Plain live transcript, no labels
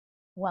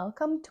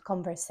Welcome to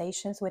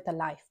Conversations with a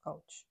Life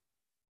Coach,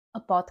 a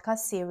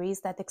podcast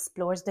series that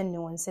explores the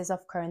nuances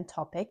of current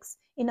topics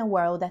in a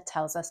world that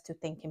tells us to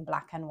think in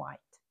black and white.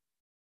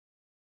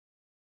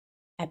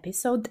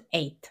 Episode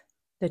 8: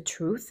 The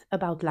Truth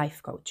About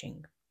Life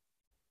Coaching.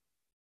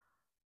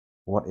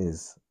 What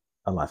is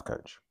a life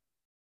coach?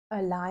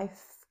 A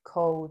life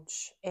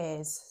coach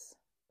is,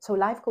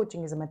 life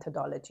coaching is a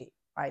methodology,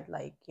 right?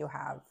 Like you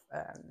have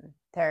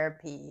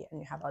therapy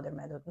and you have other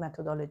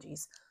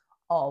methodologies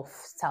of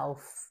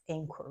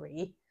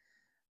self-inquiry.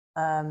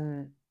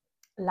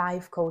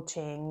 Life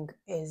coaching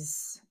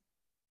is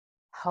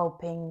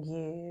helping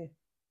you.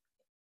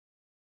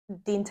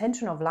 The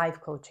intention of life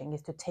coaching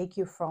is to take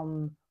you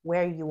from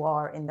where you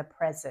are in the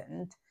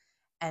present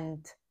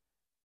and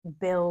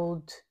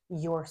build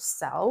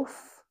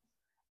yourself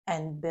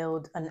and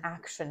build an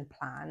action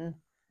plan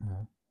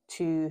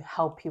to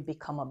help you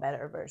become a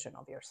better version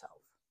of yourself.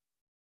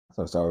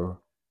 So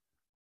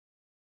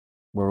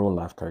we're all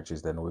life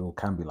coaches then, we all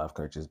can be life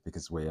coaches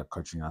because we are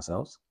coaching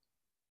ourselves.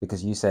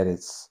 Because you said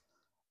it's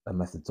a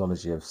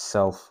methodology of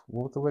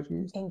what was the word you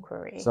used?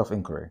 Inquiry.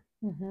 Self-inquiry.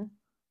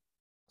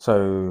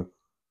 So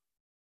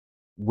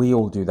we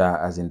all do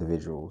that as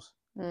individuals.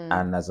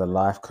 And as a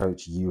life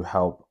coach, you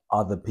help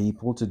other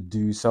people to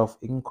do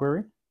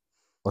self-inquiry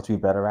or to be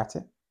better at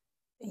it?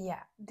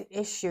 Yeah, the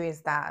issue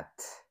is that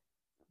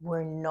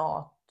we're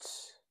not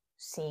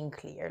seeing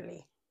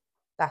clearly.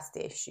 That's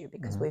the issue,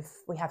 because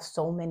we have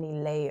so many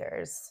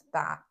layers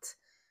that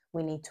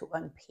we need to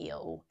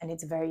unpeel, and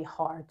it's very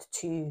hard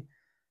to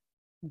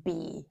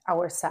be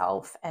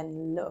ourselves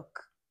and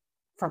look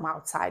from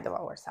outside of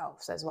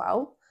ourselves as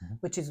well,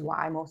 which is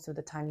why most of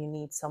the time you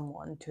need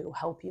someone to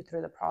help you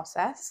through the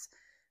process,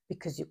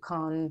 because you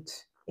can't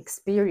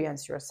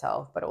experience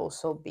yourself but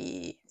also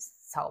be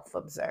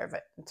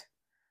self-observant.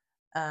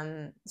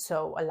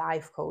 So a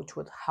life coach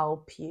would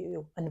help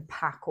you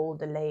unpack all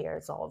the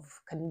layers of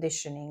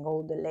conditioning,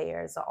 all the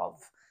layers of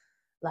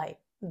like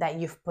that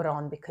you've put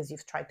on because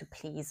you've tried to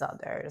please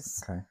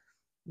others. Okay.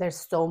 There's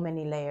so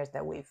many layers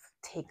that we've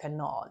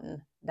taken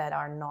on that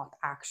are not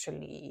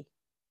actually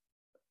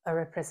a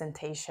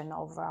representation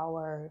of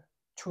our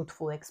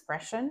truthful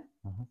expression.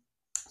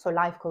 So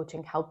life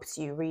coaching helps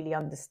you really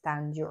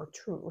understand your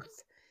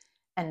truth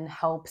and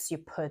helps you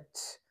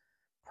put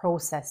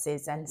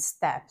processes and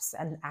steps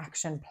and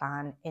action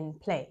plan in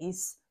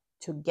place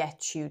to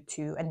get you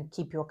to and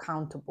keep you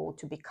accountable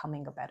to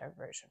becoming a better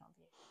version of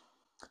you.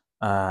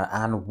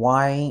 And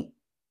why,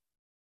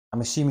 I'm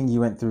assuming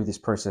you went through this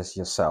process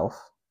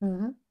yourself.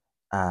 And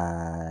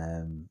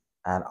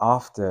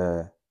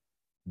after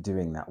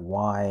doing that,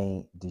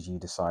 why did you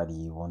decide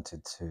you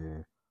wanted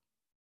to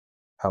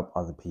help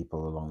other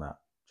people along that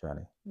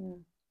journey?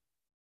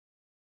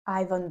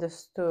 I've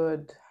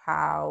understood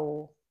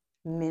how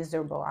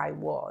miserable I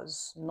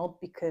was,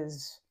 not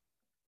because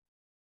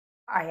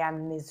I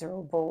am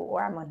miserable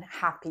or I'm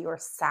unhappy or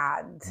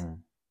sad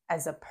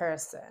as a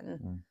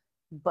person,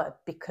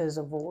 but because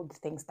of all the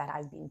things that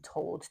I've been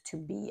told to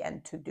be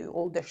and to do,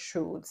 all the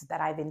truths that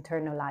I've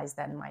internalized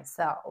in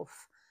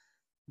myself.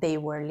 They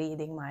were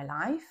leading my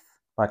life.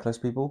 By close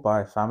people,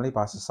 by family,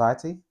 by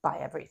society? By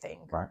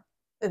everything. Right.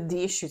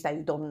 The issue is that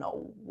you don't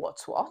know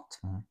what's what,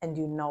 and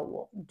you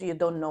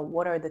don't know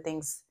what are the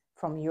things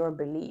from your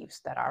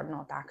beliefs that are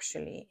not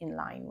actually in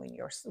line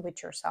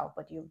with yourself,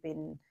 but you've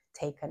been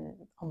taken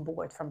on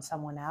board from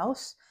someone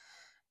else.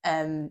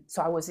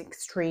 So I was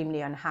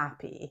extremely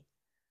unhappy,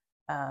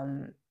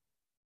 and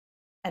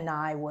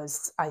I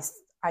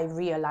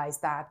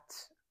realized that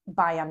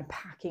by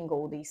unpacking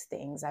all these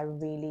things, I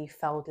really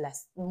felt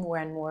more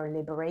and more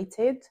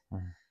liberated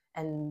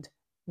and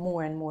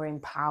more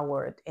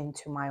empowered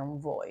into my own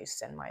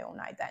voice and my own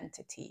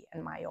identity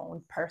and my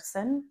own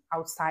person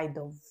outside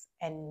of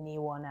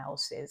anyone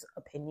else's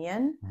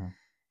opinion.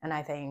 And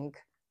I think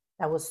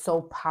that was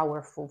so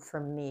powerful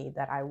for me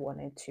that I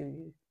wanted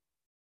to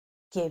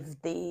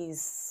give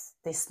this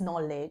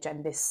knowledge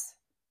and this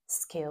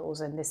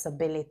skills and this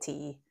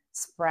ability,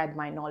 spread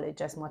my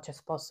knowledge as much as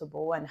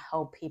possible and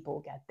help people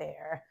get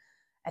there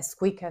as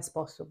quick as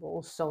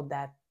possible, so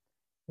that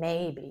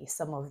maybe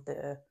some of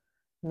the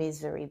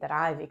misery that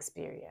I've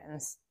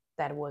experienced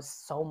that was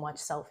so much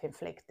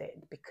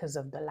self-inflicted because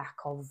of the lack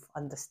of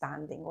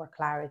understanding or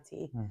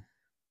clarity,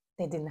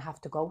 they didn't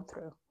have to go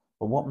through.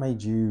 But what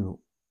made you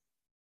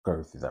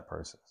go through that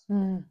process?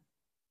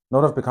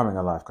 Not of becoming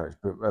a life coach,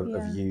 but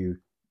of you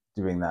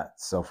doing that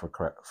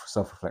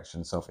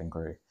self-reflection,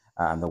 self-inquiry,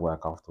 and the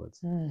work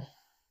afterwards.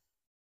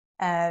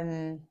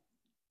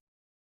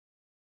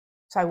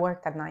 So I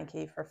worked at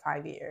Nike for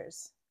 5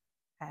 years,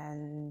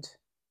 and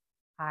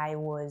I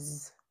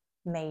was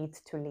made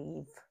to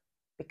leave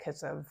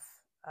because of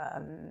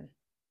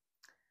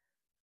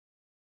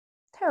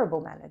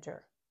terrible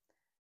manager.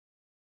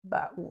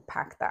 But we'll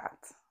pack that.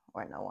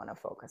 I don't want to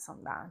focus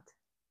on that.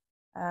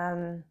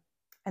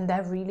 And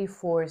that really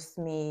forced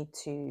me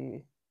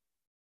to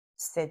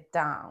sit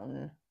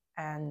down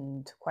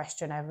and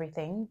question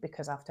everything,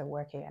 because after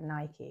working at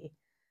Nike,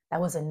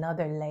 that was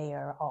another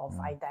layer of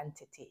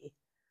identity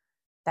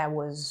that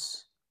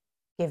was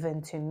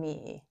given to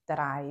me that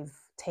I've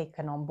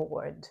taken on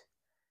board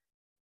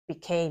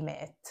became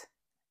it.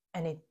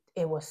 And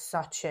it was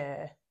such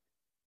a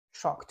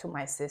shock to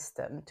my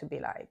system to be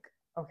like,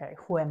 okay,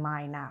 who am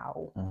I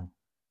now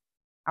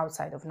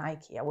outside of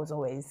Nike? I was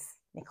always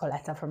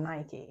Nicoletta from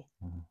Nike.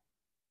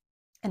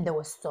 And there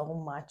was so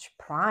much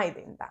pride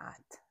in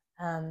that.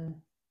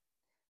 And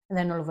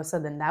then all of a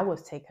sudden that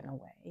was taken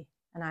away.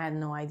 And I had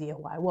no idea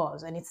who I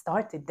was. And it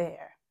started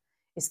there.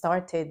 It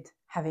started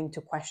having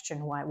to question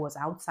who I was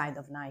outside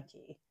of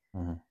Nike,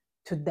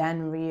 to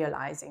then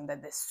realizing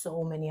that there's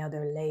so many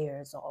other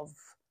layers of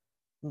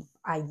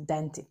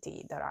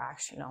identity that are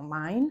actually not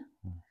mine.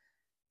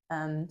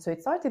 So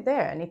it started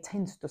there, and it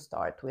tends to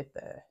start with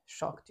a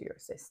shock to your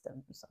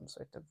system, some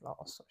sort of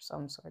loss or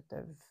some sort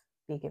of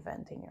big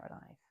event in your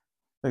life.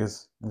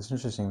 Because it's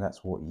interesting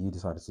that's what you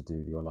decided to do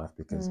with your life,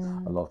 because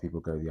a lot of people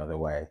go the other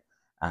way,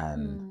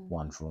 and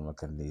one trauma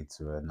can lead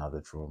to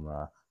another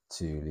trauma,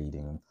 to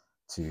leading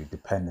to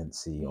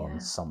dependency on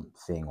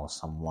something or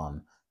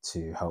someone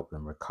to help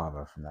them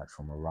recover from that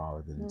trauma,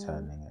 rather than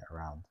turning it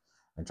around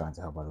and trying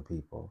to help other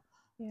people.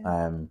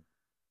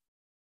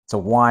 So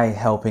why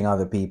helping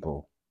other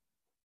people?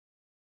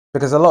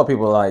 Because a lot of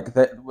people, like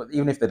that,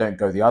 even if they don't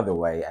go the other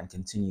way and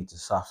continue to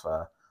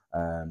suffer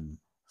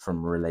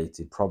from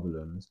related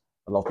problems,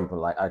 a lot of people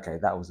are like, okay,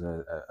 that was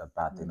a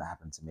bad thing that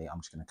happened to me. I'm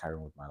just going to carry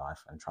on with my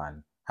life and try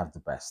and have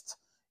the best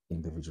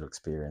individual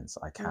experience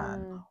I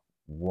can.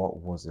 What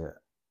was it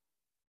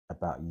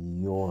about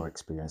your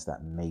experience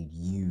that made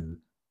you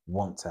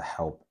want to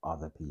help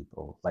other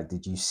people? Like,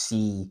 did you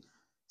see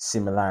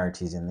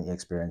similarities in the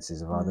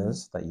experiences of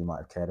others that you might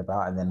have cared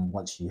about? And then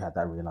once you had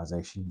that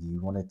realization,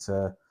 you wanted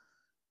to,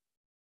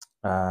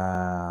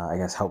 I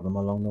guess, help them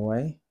along the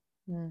way?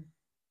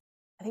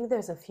 I think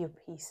there's a few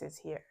pieces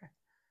here.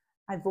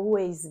 I've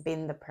always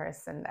been the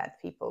person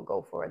that people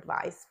go for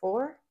advice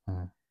for,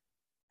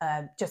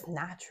 just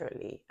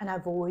naturally. And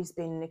I've always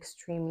been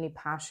extremely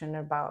passionate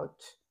about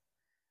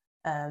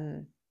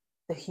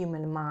the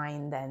human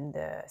mind and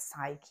the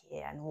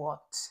psyche and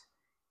what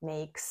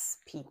makes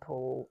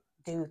people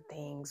do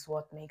things,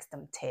 what makes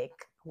them tick,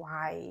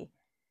 why,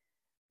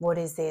 what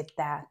is it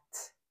that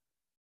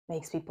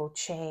makes people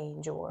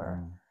change,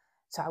 or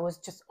so I was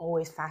just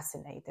always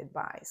fascinated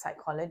by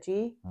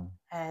psychology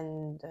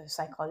and the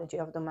psychology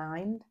of the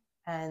mind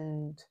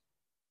and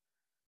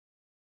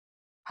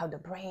how the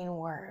brain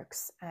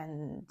works,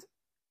 and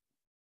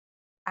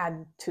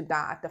add to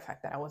that the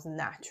fact that I was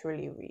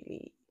naturally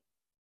really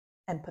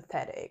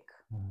empathetic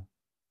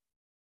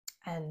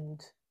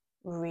and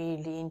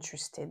really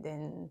interested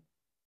in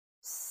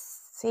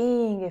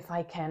seeing if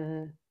I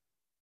can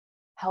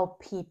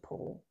help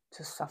people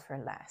to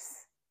suffer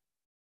less,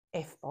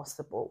 if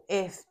possible,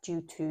 if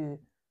due to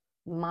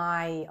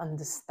my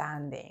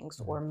understandings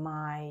or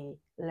my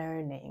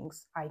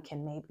learnings, I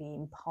can maybe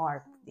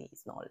impart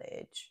these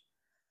knowledge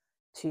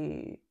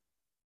to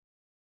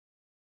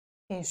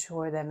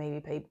ensure that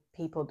maybe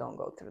people don't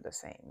go through the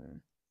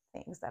same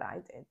things that I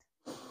did.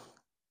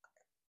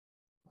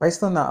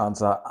 Based on that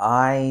answer,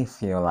 I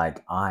feel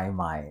like I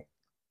might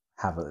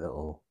have a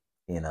little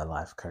inner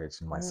life coach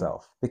in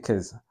myself,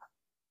 because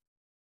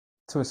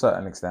to a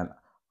certain extent,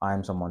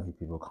 I'm someone who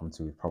people come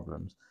to with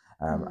problems,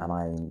 and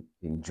I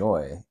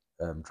enjoy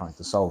trying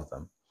to solve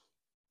them.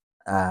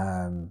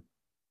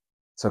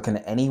 So can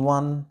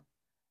anyone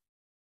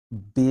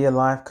be a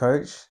life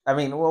coach? I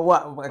mean, well,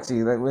 what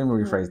actually, let me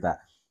rephrase that.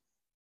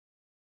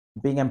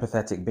 Being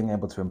empathetic, being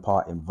able to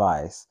impart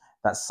advice,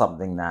 that's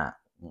something that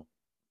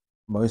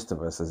most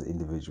of us as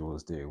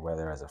individuals do,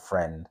 whether as a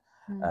friend,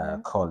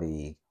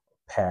 colleague,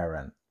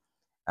 parent,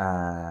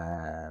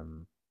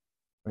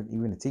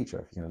 even a teacher,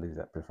 if you're going to lose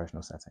that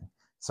professional setting.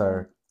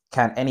 So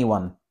can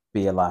anyone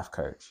be a life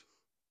coach?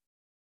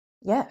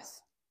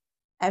 Yes,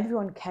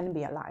 everyone can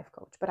be a life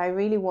coach, but I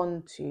really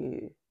want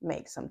to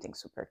make something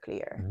super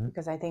clear,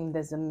 because I think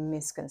there's a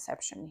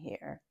misconception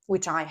here,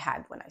 which I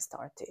had when I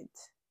started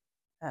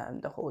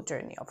the whole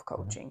journey of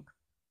coaching.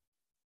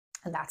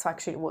 And that's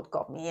actually what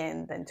got me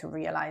in, then to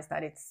realize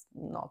that it's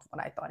not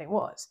what I thought it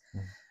was.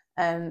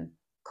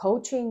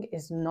 Coaching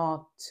is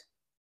not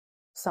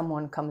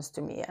someone comes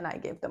to me and I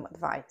give them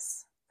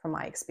advice from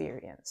my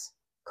experience.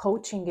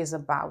 Coaching is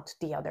about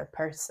the other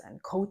person.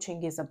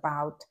 Coaching is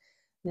about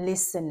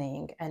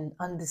listening and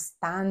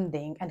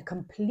understanding and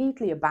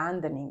completely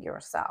abandoning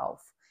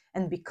yourself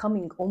and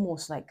becoming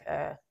almost like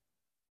a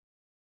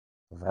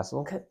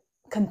vessel,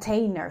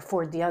 container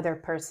for the other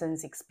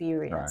person's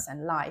experience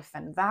and life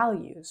and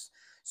values.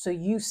 So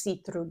you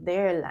see through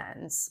their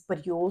lens,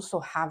 but you also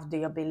have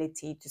the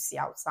ability to see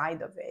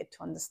outside of it,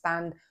 to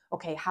understand,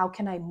 okay, how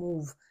can I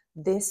move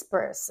this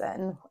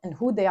person and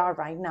who they are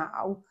right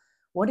now?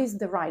 What is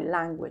the right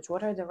language?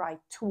 What are the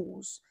right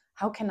tools?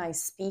 How can I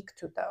speak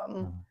to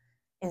them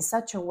in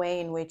such a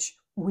way in which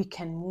we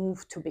can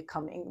move to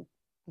becoming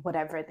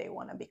whatever they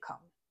want to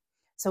become?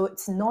 So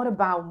it's not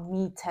about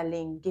me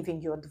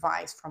giving you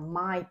advice from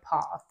my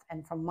path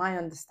and from my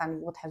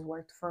understanding what has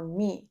worked for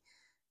me,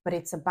 but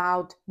it's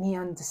about me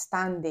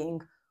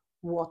understanding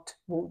what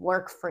will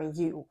work for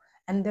you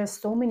And there's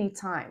so many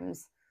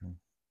times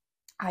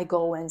I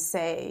go and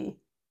say,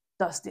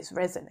 does this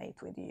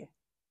resonate with you?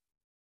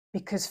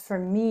 Because for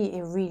me,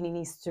 it really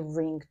needs to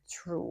ring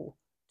true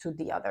to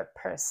the other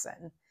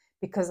person.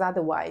 Because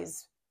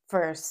otherwise,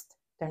 first,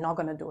 they're not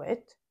going to do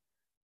it.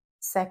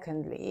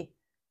 Secondly,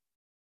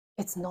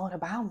 it's not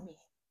about me.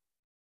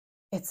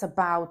 It's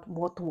about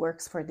what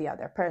works for the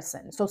other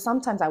person. So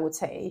sometimes I would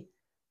say,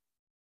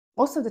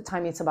 most of the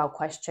time it's about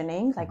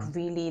questioning, like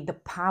really the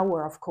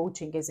power of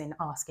coaching is in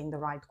asking the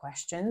right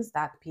questions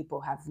that people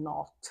have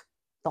not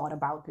thought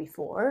about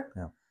before.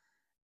 Yeah.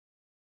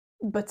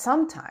 But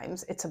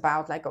sometimes it's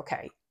about like,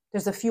 okay,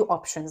 there's a few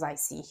options I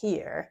see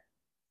here.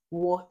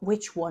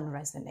 Which one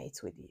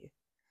resonates with you?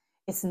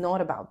 It's not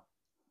about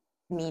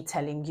me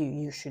telling you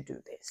you should do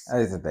this.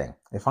 That is the thing.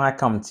 If I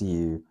come to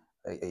you,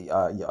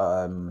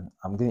 I'm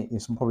going to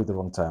use probably the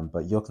wrong term,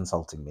 but you're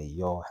consulting me,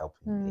 you're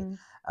helping me.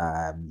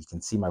 You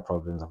can see my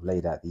problems, I've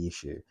laid out the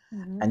issue,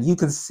 and you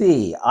can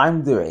see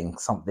I'm doing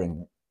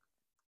something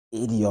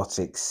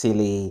idiotic,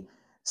 silly,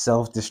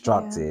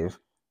 self-destructive.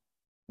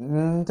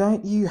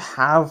 Don't you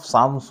have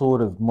some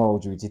sort of moral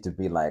duty to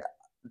be like,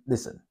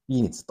 listen,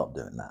 you need to stop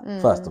doing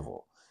that? First of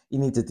all, you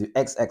need to do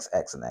X, X,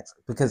 X, and X.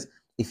 Because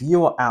if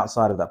you're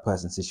outside of that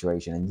person's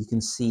situation and you can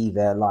see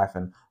their life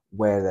and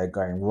where they're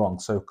going wrong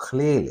so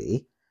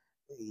clearly,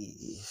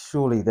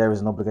 surely there is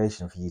an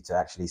obligation for you to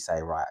actually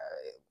say, right,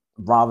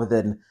 rather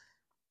than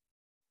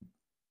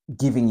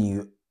giving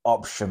you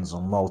options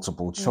or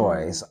multiple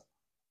choice,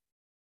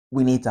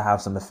 we need to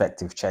have some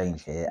effective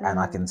change here, and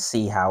I can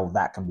see how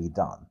that can be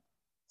done.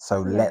 So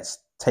let's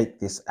take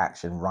this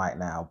action right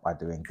now by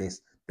doing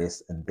this,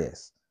 this, and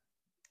this.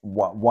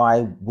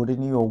 Why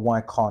wouldn't you, or why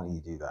can't you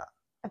do that?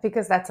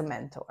 Because that's a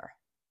mentor,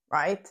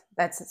 right?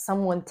 That's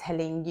someone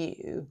telling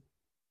you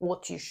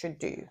what you should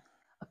do.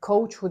 A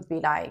coach would be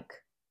like,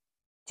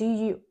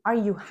 are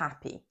you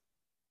happy?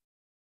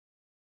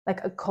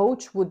 Like a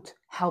coach would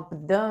help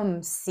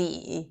them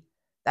see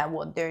that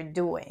what they're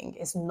doing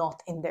is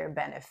not in their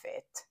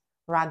benefit,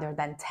 rather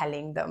than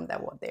telling them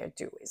that what they're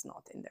doing is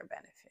not in their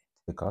benefit.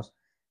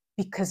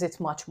 Because it's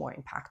much more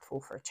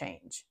impactful for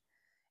change.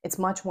 It's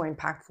much more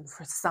impactful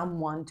for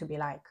someone to be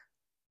like,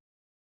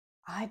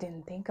 I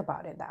didn't think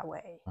about it that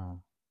way.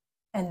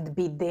 And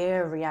be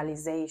their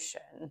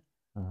realization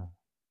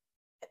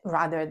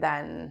rather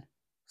than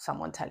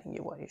someone telling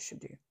you what you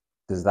should do.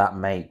 Does that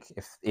make,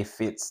 if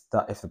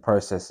the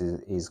process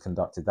is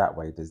conducted that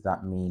way, does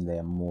that mean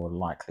they're more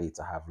likely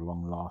to have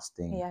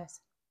long-lasting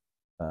yes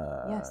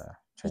changes?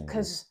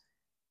 Because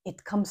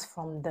it comes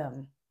from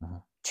them.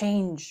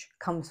 Change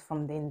comes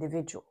from the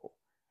individual.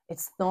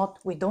 It's not,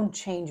 we don't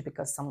change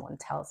because someone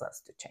tells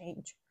us to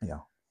change.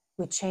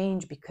 We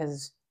change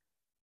because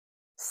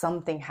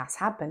something has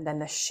happened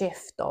and a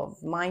shift of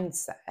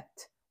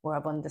mindset or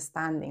of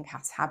understanding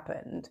has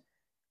happened,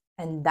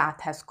 and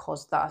that has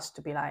caused us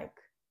to be like,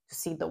 to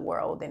see the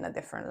world in a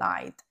different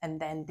light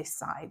and then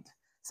decide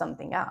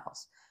something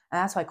else. And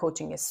that's why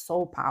coaching is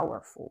so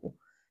powerful,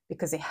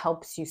 because it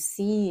helps you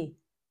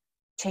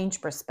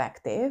change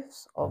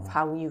perspectives of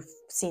how you've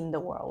seen the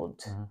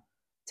world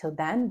till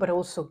then, but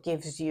also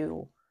gives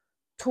you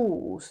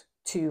tools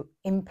to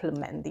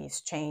implement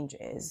these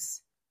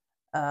changes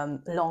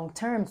long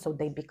term, so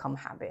they become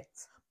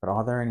habits. But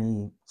are there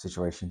any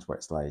situations where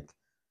it's like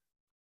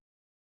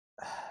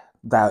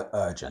that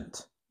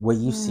urgent, where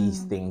you see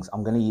things,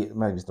 I'm going to use,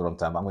 maybe it's the wrong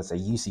term, but I'm going to say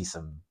you see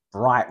some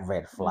bright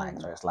red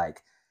flags where it's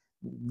like,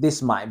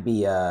 this might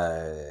be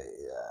a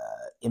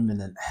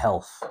imminent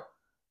health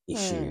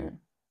issue.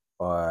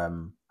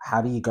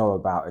 How do you go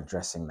about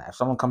addressing that? If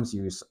someone comes to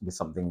you with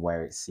something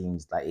where it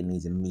seems like it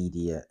needs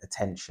immediate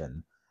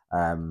attention,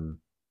 that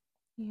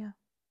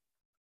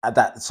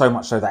so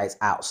much so that it's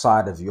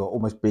outside of your,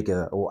 almost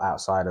bigger or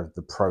outside of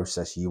the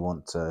process you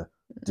want to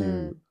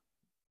do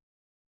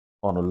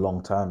on a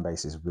long-term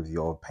basis with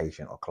your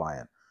patient or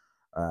client,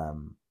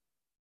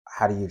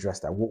 how do you address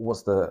that?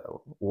 What's the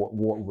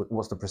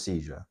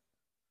procedure?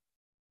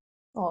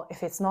 Well,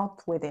 if it's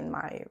not within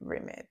my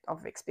remit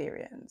of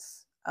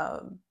experience,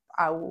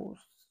 I will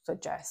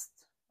suggest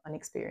an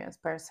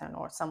experienced person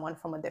or someone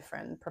from a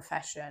different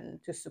profession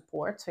to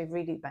support. So it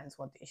really depends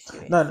what the issue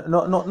is.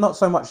 No, not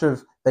so much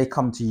of they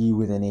come to you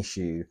with an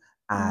issue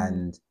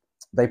and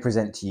they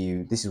present to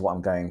you, this is what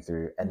I'm going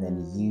through, and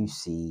then you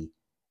see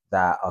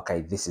that,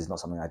 okay, this is not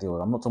something I deal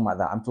with. I'm not talking about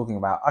that. I'm talking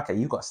about, okay,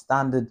 you've got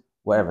standard,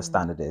 whatever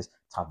standard is,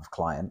 type of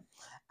client,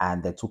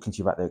 and they're talking to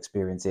you about their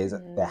experiences,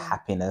 their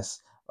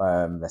happiness,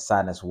 their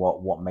sadness,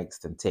 what makes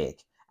them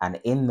tick. And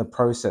in the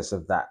process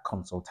of that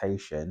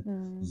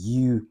consultation,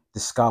 you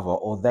discover,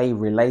 or they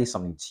relay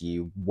something to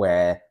you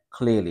where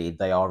clearly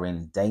they are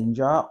in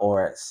danger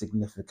or at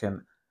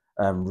significant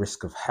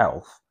risk of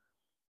health.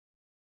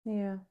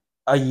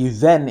 Are you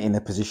then in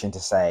a position to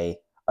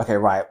say, okay,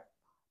 right,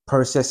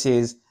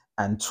 processes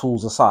and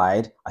tools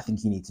aside, I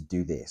think you need to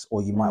do this,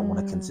 or you might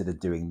want to consider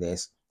doing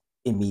this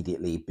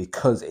immediately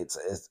because it's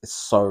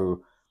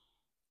so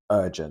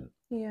urgent?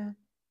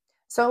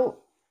 So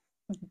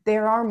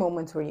there are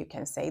moments where you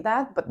can say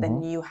that, but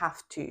then you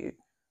have to,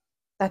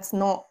 that's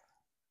not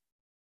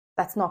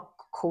that's not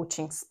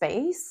coaching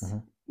space,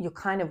 you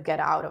kind of get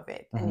out of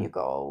it and you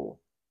go,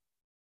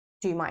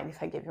 do you mind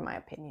if I give you my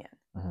opinion?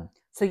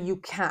 So you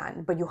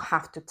can, but you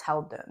have to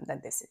tell them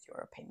that this is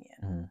your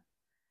opinion,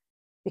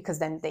 because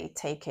then they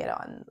take it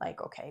on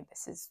like, okay,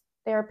 this is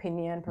their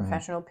opinion,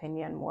 professional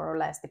opinion, more or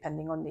less,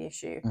 depending on the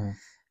issue.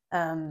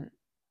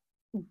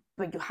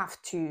 But you have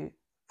to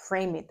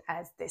frame it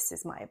as, this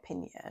is my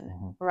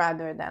opinion,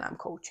 rather than I'm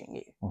coaching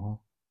you.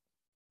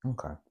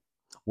 Okay.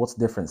 What's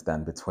the difference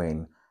then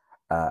between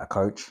a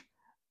coach,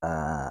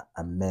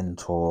 a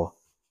mentor,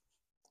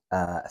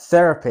 a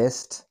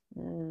therapist,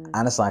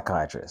 and a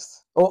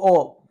psychiatrist?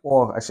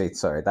 Or actually,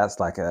 sorry, that's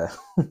like a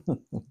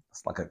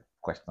that's like a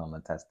question on the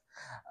test.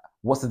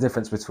 What's the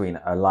difference between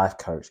a life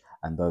coach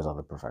and those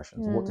other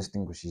professions? What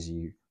distinguishes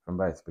you from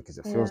both? Because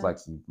it feels like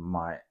you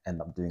might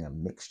end up doing a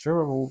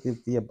mixture of all of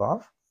the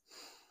above.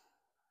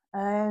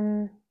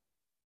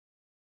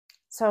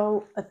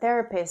 So a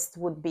therapist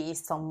would be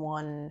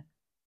someone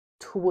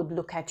who would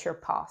look at your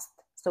past.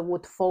 So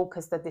would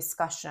focus the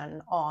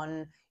discussion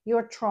on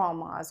your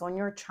traumas, on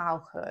your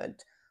childhood,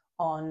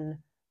 on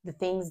the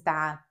things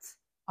that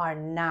are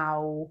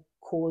now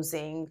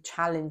causing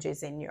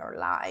challenges in your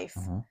life,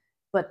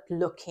 but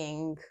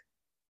looking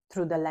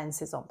through the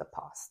lenses of the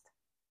past,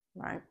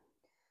 right?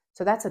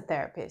 So that's a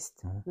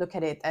therapist. Look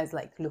at it as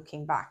like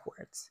looking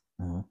backwards.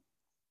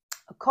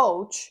 A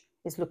coach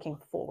is looking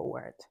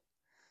forward.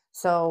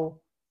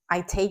 So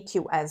I take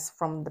you as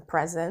from the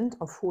present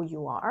of who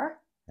you are,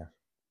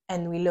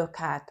 and we look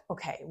at,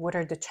 okay, what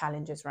are the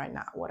challenges right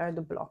now? What are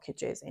the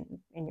blockages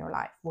in your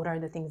life? What are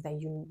the things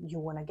that you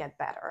want to get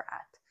better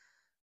at?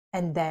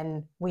 And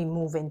then we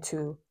move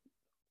into,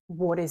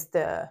 what is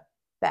the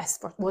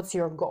best, what's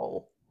your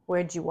goal?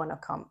 Where do you want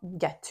to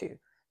get to?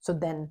 So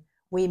then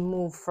we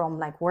move from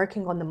like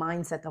working on the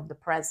mindset of the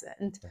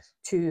present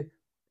to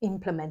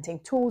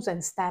implementing tools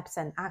and steps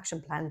and action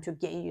plan to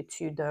get you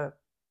to the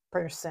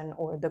person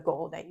or the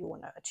goal that you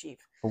want to achieve.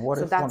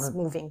 So that's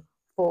moving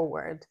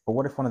forward. But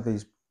what if one of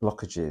these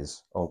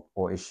blockages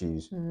or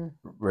issues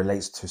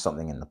relates to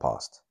something in the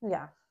past?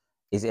 Yeah.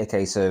 Is it a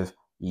case of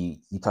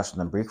you touch on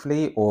them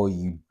briefly, or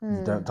you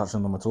don't touch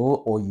on them at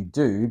all, or you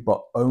do,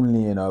 but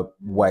only in a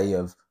way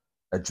of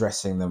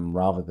addressing them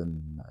rather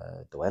than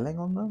dwelling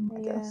on them,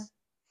 I guess?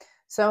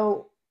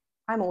 So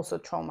I'm also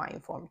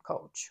trauma-informed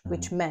coach,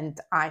 which meant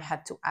I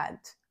had to add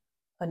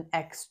an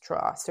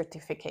extra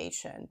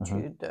certification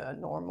to the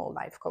normal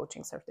life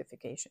coaching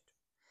certification.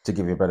 To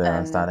give you a better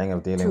understanding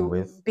of dealing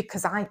with?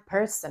 Because I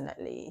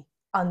personally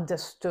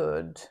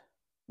understood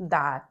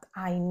that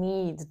I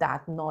need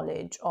that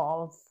knowledge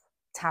of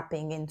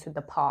tapping into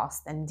the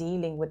past and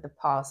dealing with the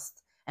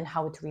past and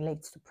how it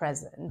relates to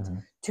present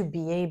to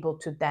be able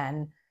to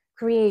then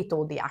create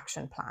all the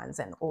action plans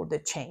and all the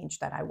change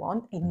that I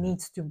want. It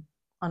needs to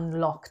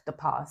unlock the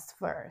past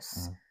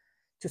first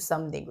to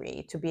some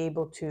degree to be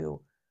able to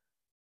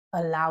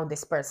allow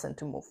this person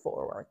to move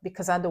forward,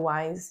 because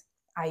otherwise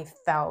I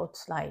felt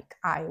like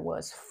I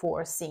was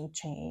forcing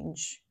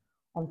change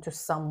onto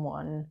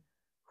someone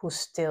who's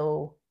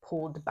still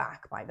pulled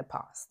back by the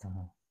past.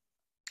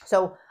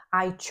 So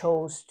I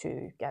chose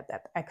to get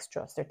that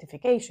extra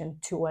certification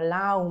to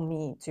allow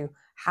me to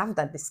have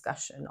that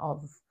discussion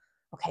of,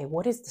 okay,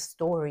 what is the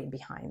story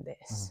behind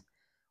this?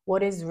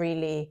 What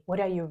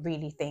are you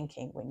really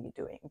thinking when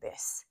you're doing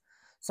this?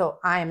 So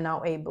I am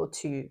now able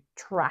to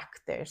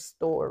track their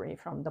story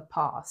from the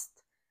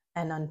past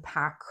and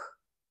unpack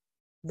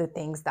the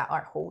things that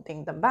are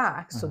holding them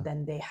back. So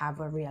then they have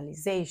a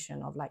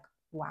realization of like,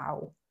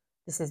 wow,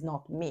 this is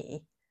not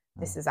me.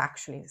 This is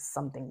actually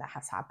something that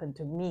has happened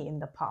to me in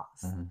the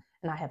past.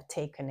 And I have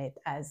taken it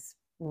as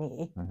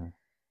me.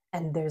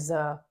 And there's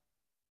a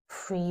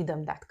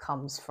freedom that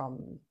comes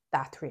from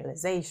that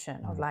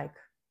realization of like,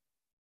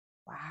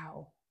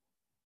 wow,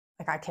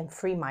 like I can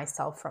free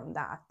myself from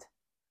that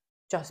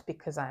just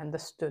because I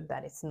understood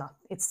that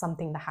it's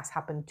something that has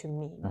happened to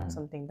me, not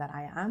something that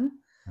I am.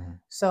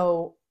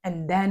 So,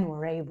 and then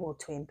we're able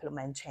to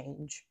implement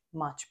change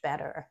much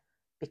better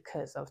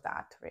because of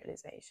that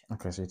realization.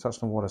 Okay, so you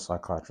touched on what a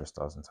psychiatrist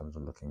does in terms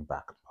of looking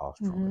back at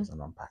past traumas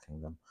and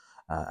unpacking them,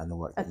 and the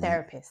work.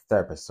 Therapist,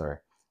 sorry.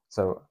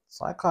 So,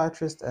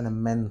 psychiatrist and a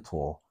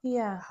mentor.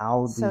 Yeah.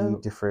 How do you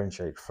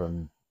differentiate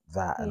from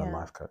that and a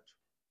life coach?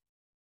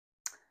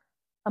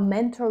 A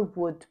mentor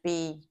would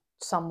be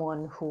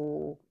someone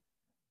who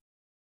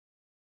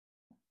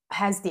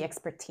has the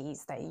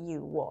expertise that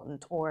you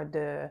want,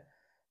 or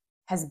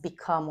has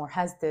become or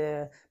has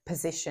the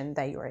position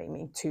that you're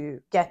aiming to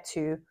get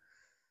to,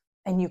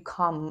 and you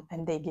come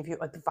and they give you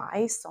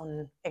advice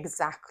on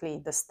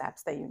exactly the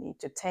steps that you need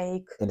to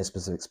take in a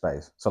specific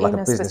space. So like a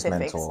business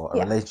mentor, a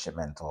relationship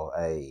mentor,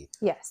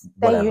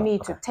 that you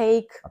need to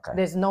take.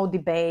 There's no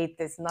debate,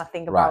 there's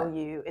nothing about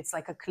you. It's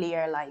like a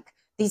clear, like,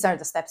 these are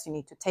the steps you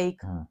need to take,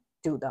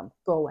 do them,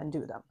 go and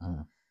do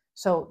them.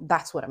 So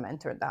that's what a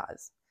mentor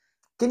does.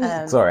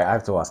 Sorry, I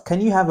have to ask, can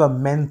you have a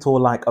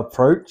mentor-like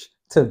approach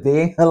to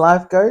being a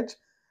life coach?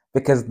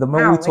 Because the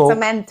more we talk, it's a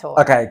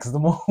mentor. Okay, because the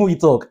more we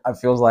talk, it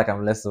feels like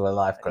I'm less of a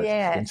life coach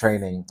in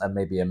training and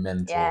maybe a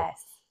mentor.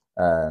 Yes.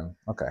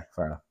 Okay,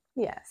 fair enough.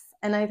 Yes.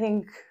 And I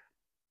think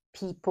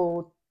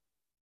people,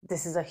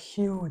 this is a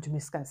huge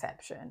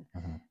misconception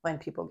when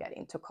people get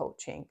into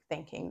coaching,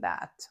 thinking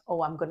that,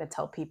 oh, I'm going to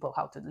tell people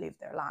how to live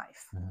their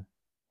life.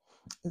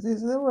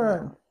 Is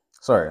there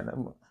sorry,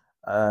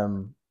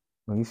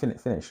 when you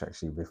finish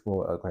actually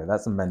before, okay,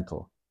 that's a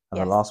mentor. And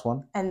Yes. the last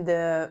one? And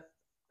the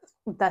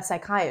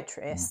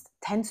psychiatrist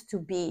tends to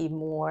be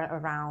more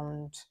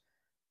around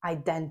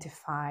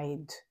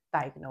identified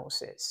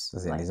diagnosis.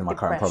 As in, these are my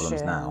current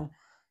problems now.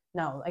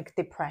 No, like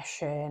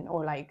depression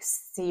or like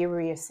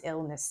serious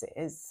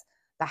illnesses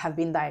that have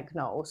been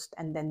diagnosed,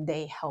 and then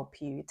they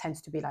help you. It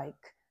tends to be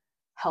like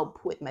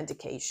help with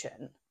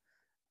medication.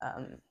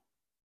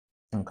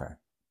 Okay.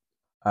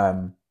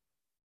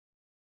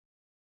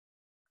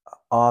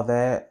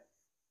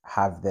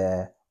 Have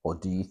there, or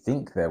do you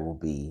think there will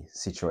be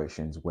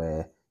situations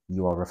where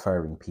you are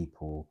referring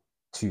people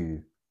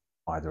to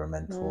either a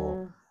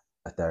mentor,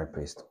 a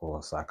therapist, or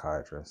a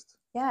psychiatrist?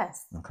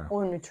 Yes. Okay.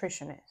 Or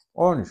nutritionist.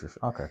 Or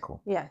nutrition. Okay,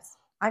 cool. Yes.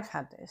 I've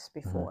had this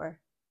before.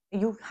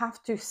 You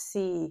have to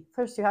see,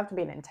 first you have to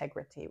be in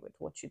integrity with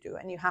what you do,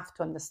 and you have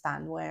to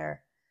understand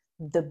where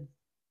the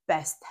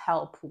best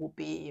help will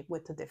be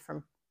with a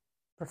different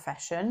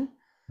profession,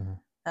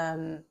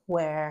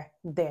 where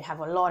they have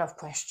a lot of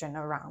question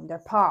around their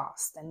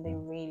past and they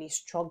really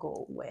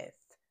struggle with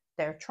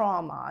their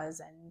traumas.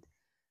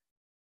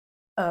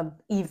 And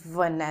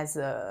even as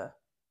a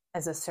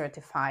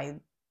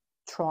certified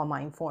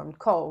trauma-informed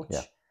coach,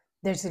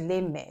 there's a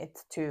limit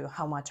to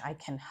how much I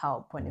can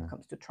help when it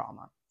comes to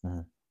trauma.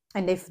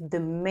 And if the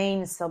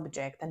main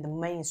subject and the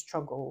main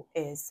struggle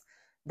is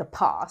the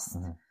past,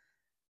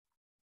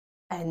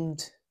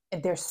 and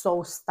they're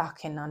so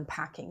stuck in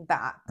unpacking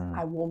that,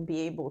 I won't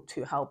be able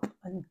to help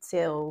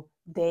until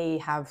they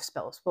have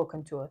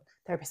spoken to a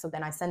therapist. So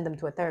then I send them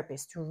to a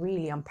therapist to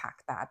really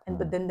unpack that. And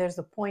but then there's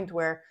a point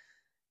where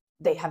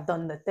they have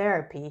done the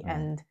therapy,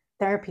 and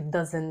therapy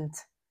doesn't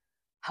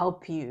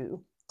help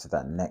you to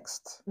that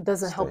next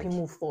doesn't help you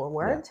move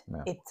forward.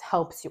 It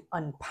helps you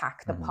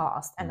unpack the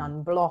past and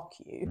unblock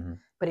you,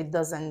 but it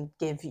doesn't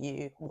give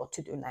you what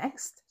to do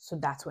next. So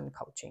that's when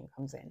coaching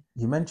comes in.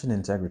 You mentioned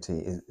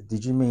integrity.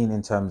 Did you mean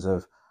in terms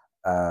of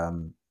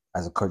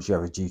as a coach you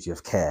have a duty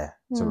of care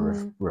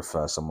to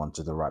refer someone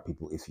to the right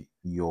people if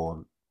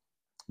you're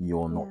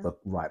not the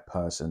right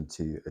person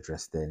to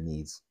address their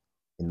needs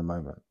in the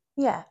moment?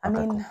 Yeah, I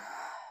mean, cool.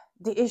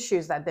 The issue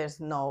is that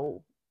there's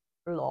no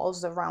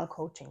laws around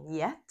coaching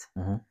yet,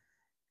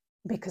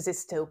 because it's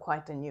still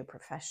quite a new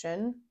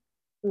profession,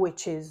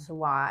 which is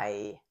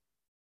why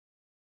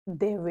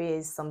there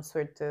is some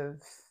sort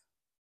of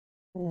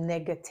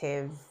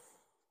negative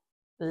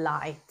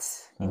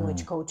light in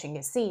which coaching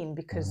is seen,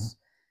 because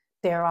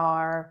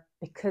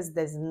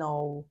there's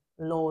no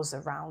laws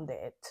around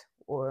it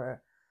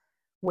or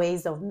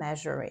ways of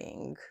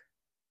measuring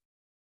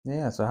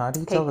so how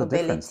do you tell the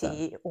difference then?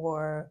 Capability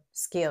or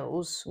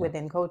skills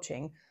within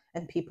coaching,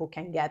 and people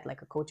can get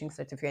like a coaching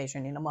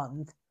certification in a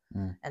month,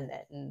 and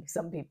then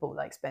some people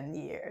like spend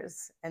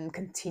years and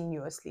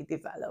continuously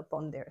develop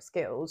on their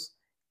skills,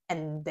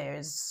 and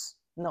there's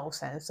no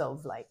sense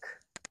of like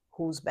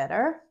who's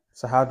better.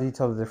 So how do you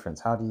tell the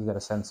difference? How do you get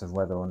a sense of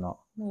whether or not?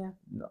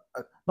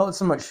 Not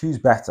so much who's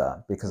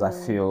better, because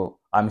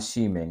I'm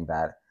assuming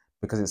that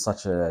because it's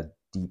such a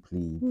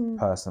deeply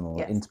personal,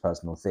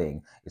 interpersonal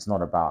thing, it's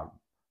not about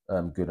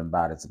good and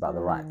bad. It's about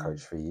the right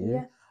coach for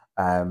you.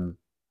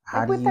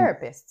 Like with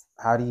therapists.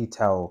 How do you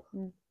tell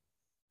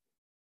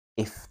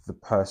if the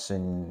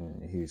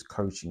person who's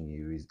coaching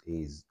you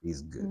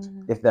is good?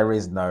 If there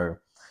is no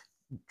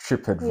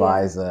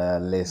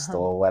TripAdvisor list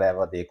or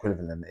whatever the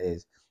equivalent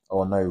is,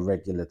 or no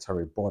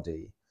regulatory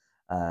body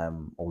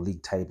or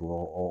league table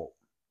or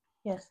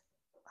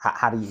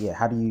how do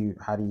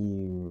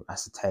you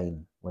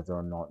ascertain whether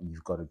or not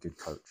you've got a good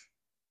coach,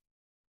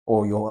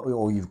 or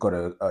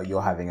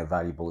you're having a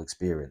valuable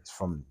experience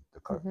from the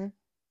coach?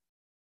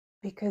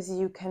 Because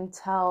you can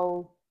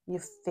tell, you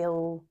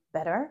feel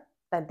better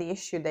that the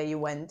issue that you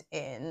went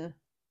in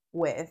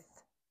with,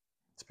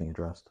 it's being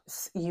addressed.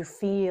 You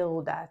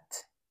feel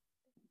that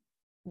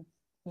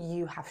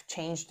you have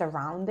changed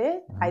around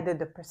it, either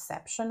the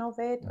perception of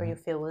it, or you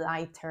feel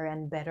lighter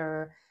and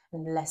better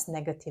and less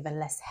negative and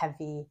less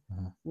heavy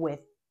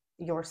with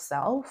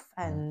yourself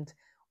and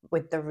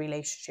with the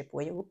relationship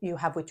you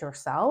have with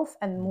yourself,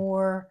 and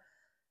more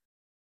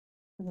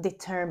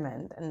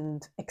determined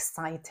and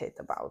excited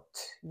about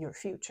your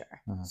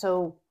future.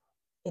 So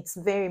it's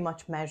very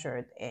much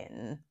measured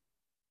in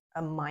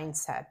a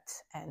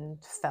mindset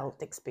and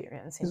felt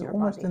experience in your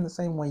almost body. In the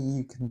same way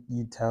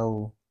you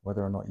tell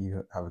whether or not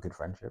you have a good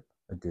friendship,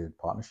 a good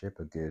partnership,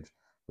 a good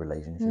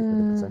relationship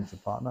with a potential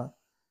partner?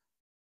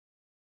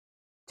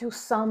 To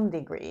some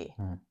degree,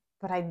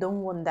 but I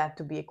don't want that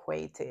to be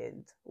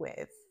equated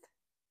with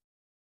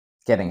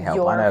getting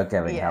help. I know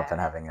getting help and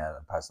having a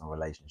personal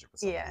relationship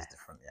with someone is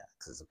different,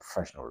 because it's a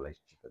professional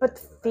relationship. But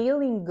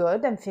feeling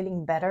good and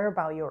feeling better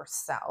about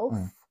yourself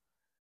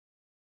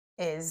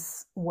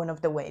is one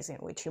of the ways in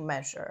which you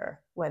measure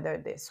whether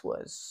this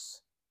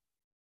was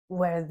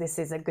where this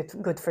is a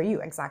good for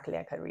you, exactly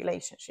like a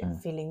relationship,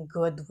 feeling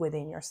good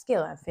within your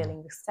skill and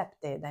feeling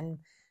accepted and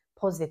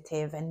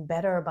positive and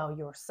better about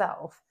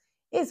yourself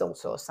is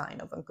also a sign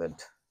of a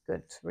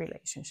good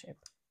relationship.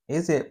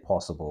 Is it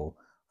possible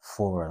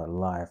for a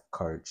life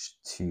coach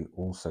to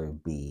also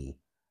be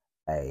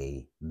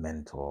a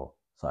mentor,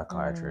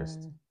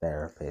 psychiatrist,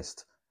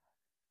 therapist,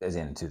 as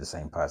in to the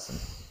same person?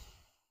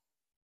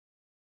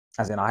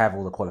 As in, I have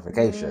all the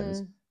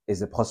qualifications.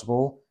 Is it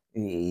possible?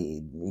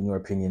 In your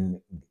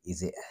opinion,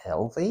 is it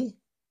healthy?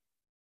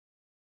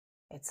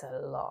 It's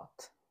a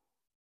lot.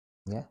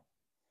 Yeah.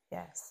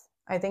 Yes,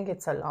 I think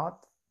it's a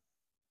lot.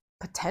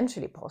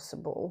 Potentially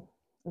possible,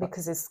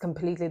 because it's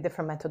completely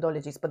different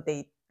methodologies, but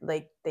they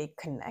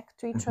connect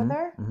to each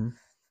other.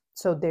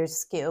 So there's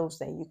skills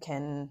that you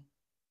can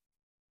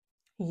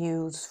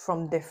use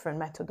from different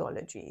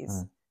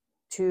methodologies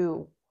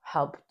to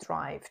help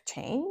drive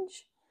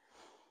change.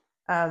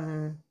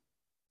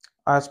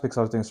 I asked because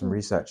I was doing some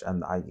research,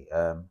 and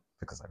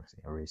because I was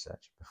doing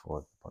research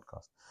before the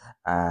podcast,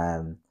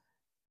 and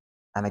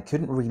I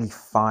couldn't really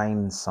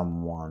find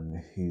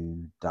someone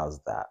who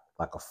does that,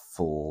 like a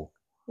full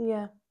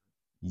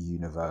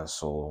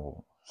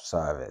universal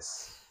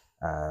service.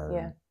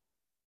 Not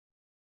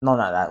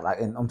like that.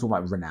 Like I'm talking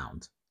about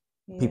renowned.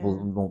 People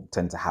don't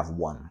tend to have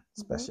one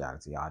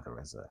speciality, either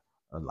as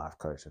a life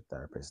coach, a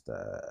therapist,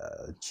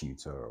 a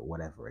tutor, or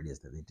whatever it is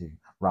that they do,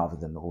 rather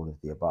than all of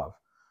the above.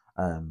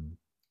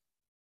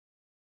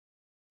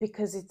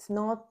 Because it's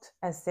not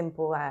as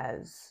simple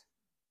as,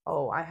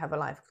 oh, I have a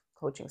life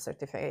coaching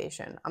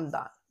certification, I'm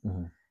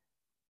done.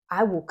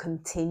 I will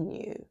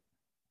continue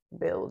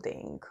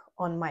building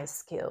on my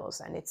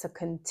skills, and it's a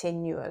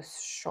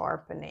continuous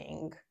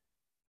sharpening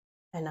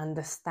and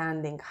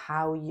understanding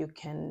how you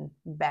can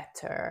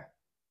better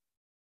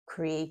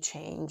create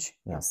change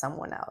in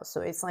someone else.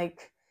 So it's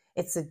like,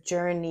 it's a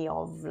journey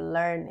of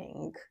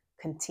learning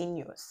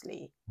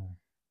continuously.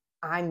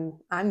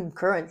 I'm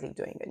currently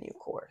doing a new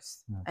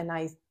course, and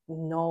I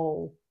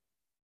know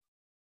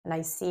and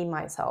I see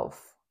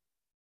myself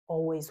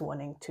always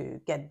wanting to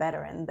get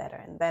better and better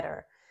and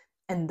better.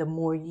 And the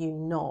more you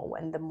know,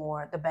 and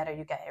the better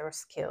you get your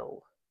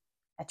skills,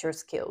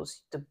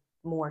 the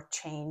more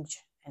change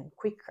and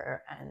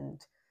quicker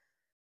and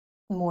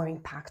more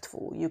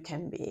impactful you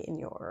can be in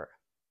your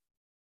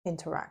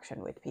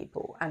interaction with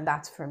people. And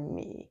that's, for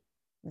me,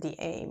 the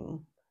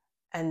aim.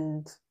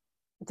 And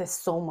there's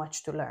so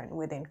much to learn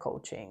within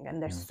coaching,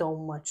 and there's so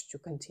much to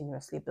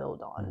continuously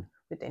build on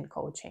within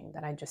coaching,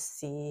 that I just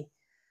see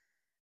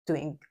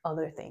doing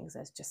other things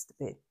as just a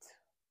bit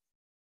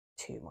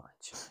too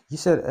much. You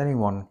said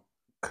anyone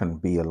can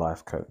be a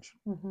life coach,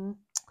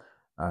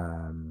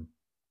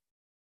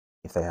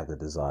 if they have the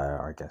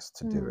desire, I guess,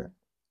 to do it.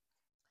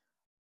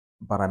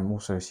 But I'm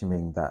also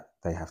assuming that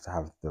they have to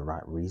have the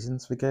right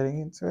reasons for getting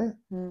into it.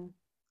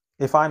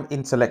 If I'm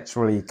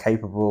intellectually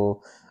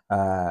capable,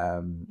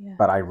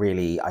 but I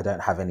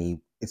don't have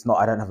any,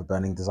 I don't have a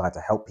burning desire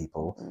to help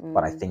people,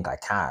 but I think I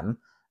can,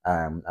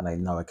 and I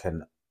know I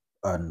can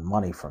earn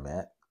money from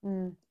it.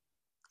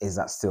 Is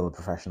that still a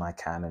profession I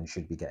can and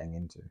should be getting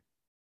into?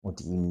 Or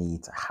do you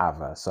need to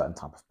have a certain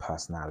type of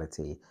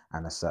personality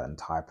and a certain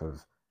type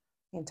of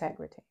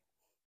integrity?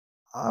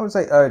 I would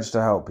say urge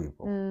to help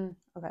people.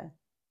 Okay.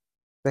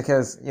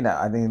 Because,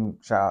 I mean,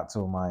 shout out to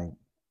all my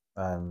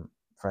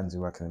friends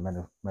who work in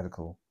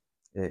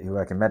who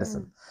work in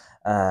medicine.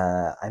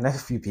 I know a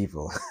few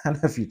people, I know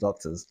a few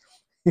doctors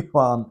who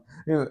aren't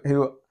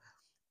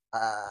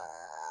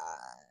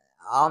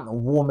the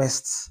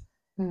warmest,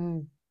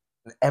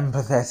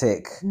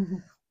 empathetic,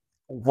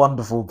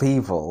 wonderful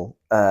people.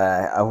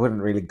 I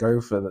wouldn't really go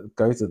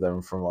to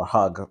them from a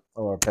hug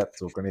or a pep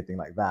talk or anything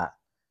like that.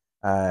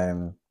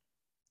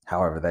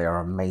 However, they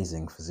are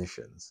amazing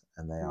physicians,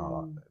 and they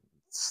are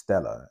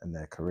stellar in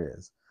their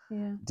careers.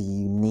 Do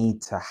you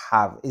need to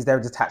have, is there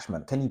a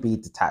detachment? Can you be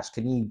detached?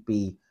 Can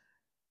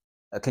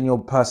your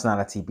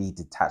personality be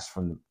detached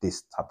from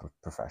this type of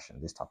profession,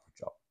 this type of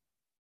job?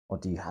 Or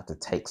do you have to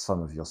take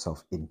some of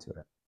yourself into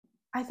it?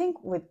 I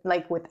think with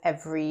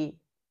every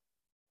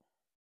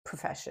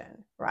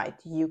profession, right,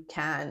 you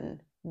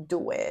can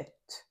do it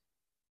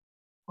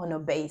on a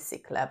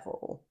basic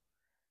level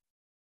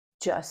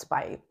just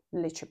by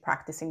literally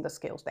practicing the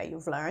skills that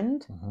you've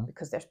learned,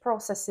 because there's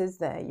processes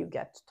that you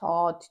get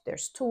taught,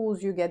 there's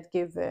tools you get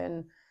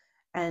given,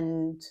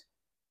 and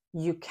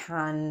you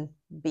can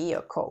be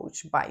a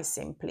coach by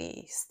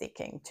simply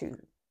sticking to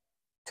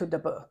the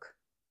book.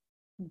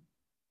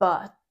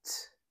 But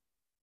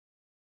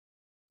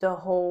the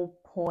whole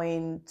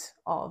point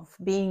of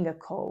being a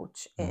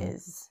coach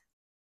is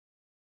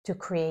to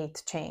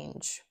create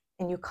change,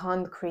 and you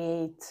can't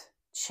create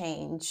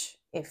change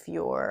if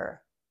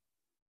you're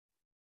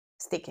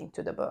sticking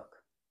to the book,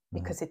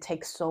 because it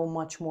takes so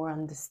much more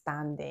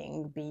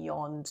understanding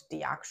beyond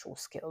the actual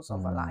skills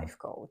of a life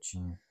coach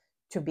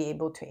to be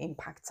able to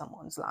impact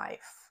someone's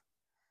life.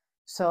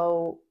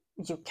 So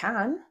you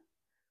can,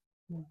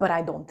 but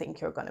I don't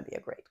think you're going to be a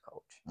great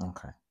coach.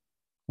 Okay.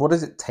 What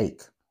does it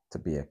take to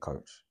be a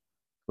coach?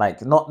 Like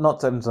not in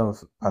terms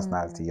of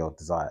personality or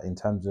desire, in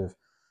terms of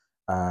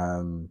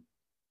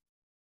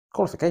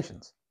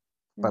qualifications.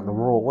 Like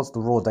what's the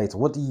raw data?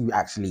 What do you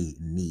actually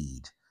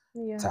need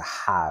to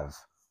have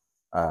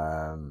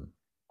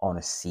on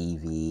a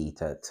CV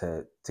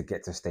to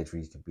get to a stage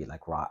where you can be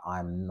like, right,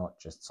 I'm not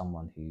just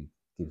someone who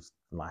gives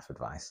life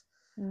advice.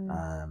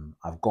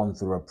 I've gone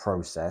through a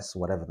process,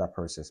 whatever that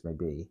process may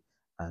be,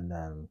 and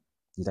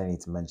you don't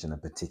need to mention a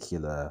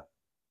particular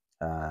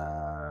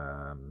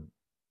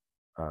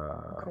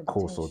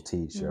course or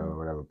teacher or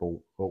whatever, but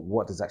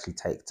what does it actually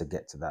take to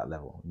get to that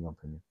level, in your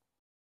opinion?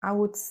 I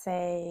would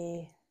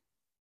say,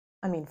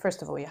 I mean,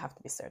 first of all, you have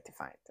to be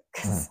certified,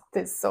 because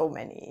there's so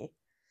many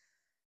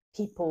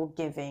people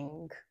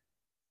giving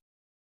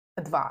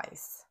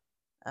advice,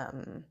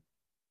 and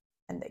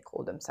they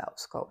call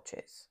themselves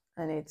coaches,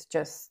 and it's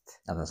just,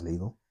 and that's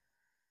legal.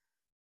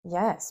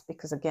 Yes,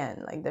 because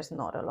again, like, there's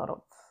not a lot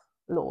of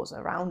laws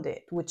around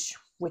it, which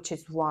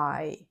is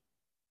why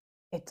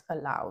it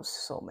allows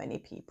so many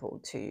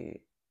people to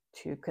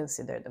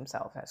consider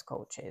themselves as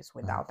coaches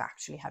without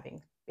actually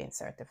having been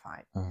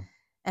certified.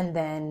 And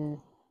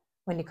then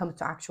when it comes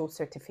to actual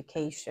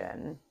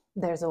certification,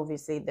 there's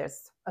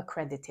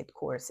accredited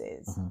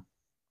courses,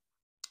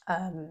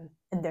 and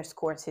there's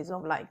courses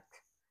of like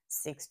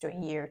 6 to a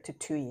year to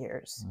 2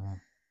 years.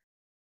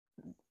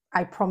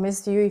 I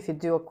promise you, if you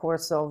do a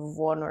course of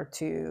 1 or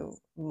 2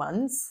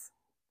 months,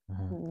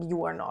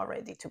 you are not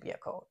ready to be a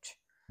coach.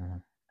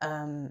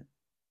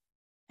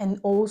 And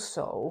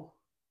also,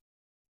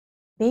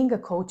 being a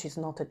coach is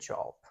not a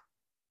job,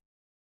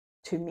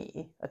 to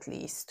me at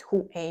least,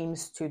 who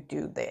aims to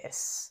do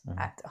this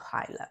at a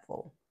high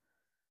level.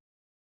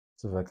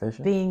 It's a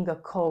vocation. Being a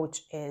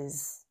coach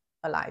is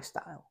a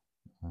lifestyle.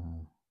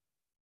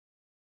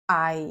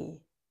 I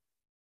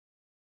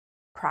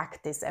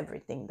practice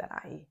everything that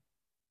I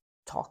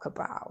talk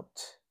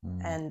about,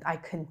 and I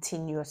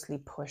continuously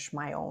push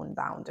my own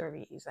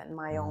boundaries and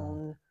my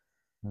own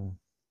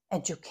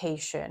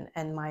education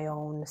and my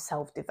own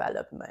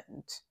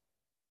self-development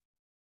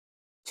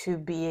to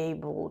be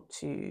able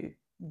to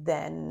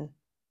then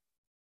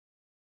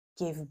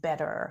give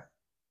better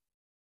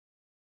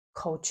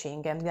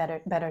coaching and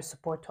better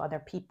support to other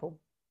people.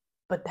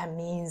 But that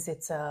means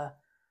it's a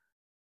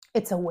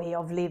way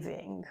of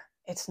living.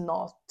 It's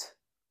not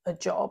a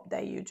job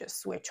that you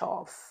just switch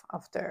off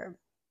after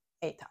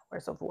 8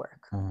 hours of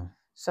work.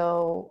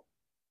 So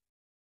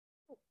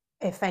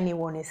if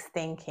anyone is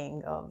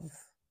thinking of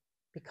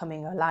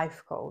becoming a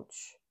life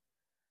coach,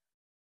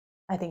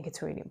 I think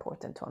it's really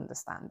important to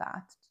understand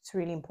that. It's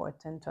really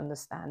important to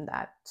understand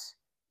that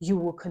you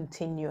will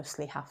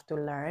continuously have to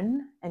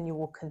learn, and you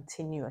will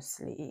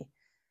continuously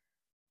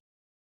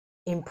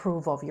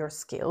improve of your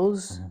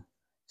skills.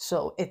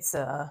 So it's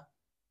a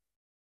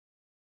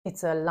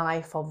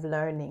life of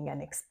learning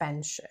and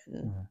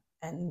expansion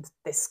and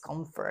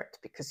discomfort,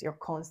 because you're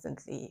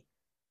constantly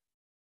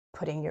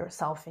putting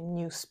yourself in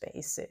new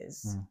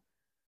spaces.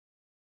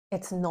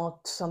 It's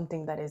not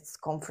something that is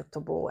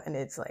comfortable and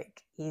it's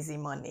like easy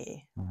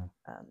money,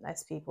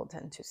 as people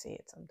tend to see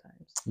it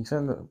sometimes. You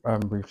said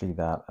briefly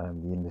that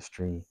the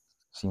industry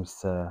seems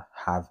to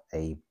have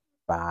a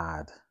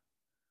bad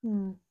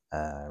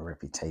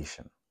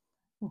reputation,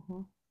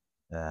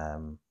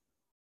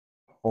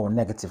 or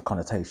negative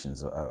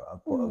connotations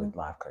with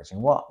life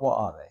coaching. What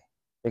are they?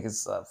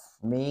 Because for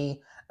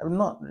me, I've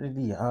not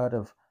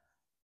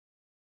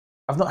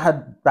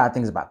had bad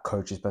things about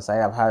coaches per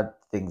se. I've had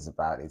things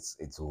about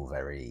it's all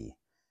very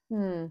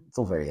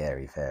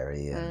airy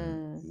fairy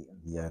and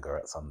yoga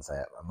at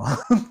sunset.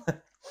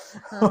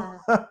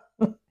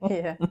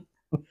 Yeah.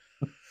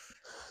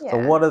 So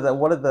what are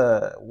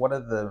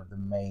the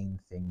main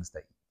things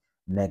that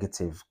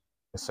negative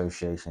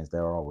associations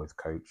there are with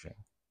coaching?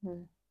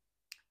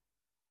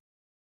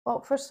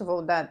 Well, first of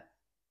all, that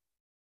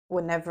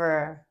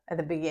whenever at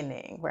the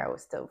beginning, where I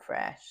was still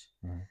fresh,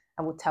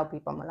 I would tell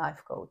people I'm a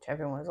life coach,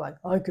 everyone was like,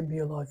 I can be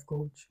a life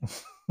coach.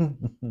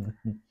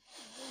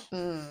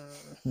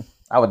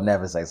 I would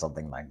never say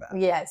something like that.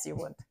 Yes, you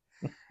would.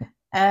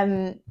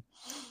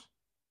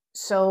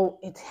 So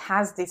it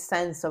has this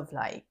sense of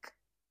like,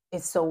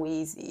 it's so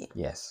easy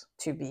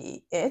to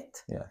be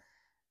it. Yeah.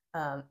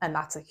 And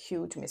that's a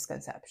huge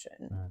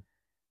misconception.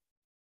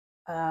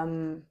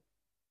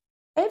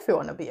 If you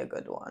want to be a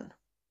good one,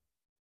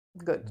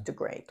 good to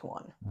great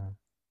one,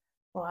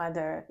 or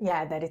either,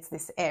 that it's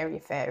this airy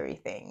fairy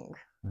thing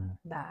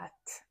that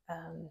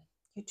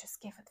you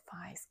just give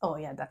advice. Oh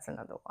yeah, that's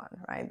another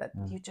one, right? That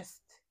you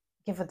just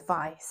give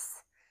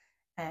advice,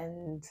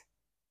 and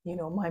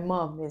my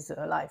mom is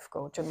a life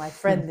coach and my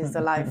friend is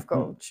a life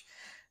coach.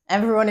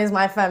 Everyone in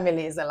my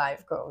family is a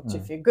life coach.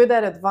 If you're good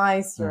at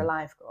advice, you're a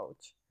life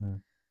coach.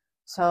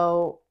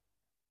 So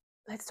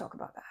let's talk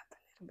about that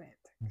a little bit,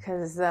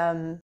 because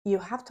you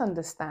have to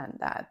understand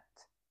that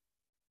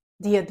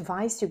the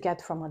advice you get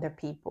from other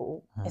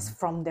people is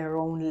from their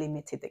own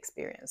limited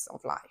experience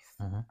of life,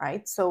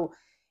 right? So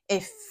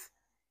if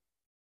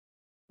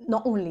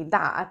not only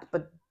that,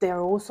 but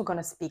they're also going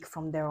to speak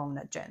from their own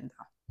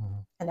agenda,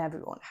 and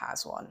everyone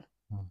has one.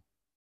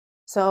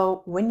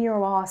 So when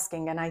you're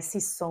asking, and I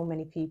see so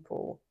many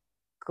people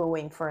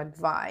going for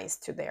advice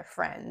to their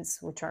friends,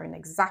 which are in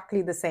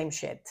exactly the same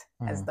shit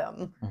as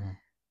them,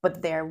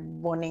 but they're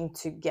wanting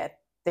to get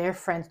their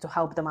friends to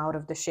help them out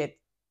of the shit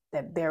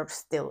that they're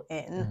still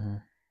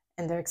in.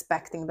 And they're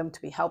expecting them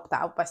to be helped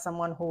out by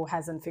someone who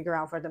hasn't figured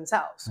out for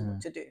themselves what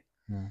to do.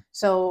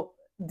 So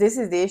this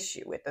is the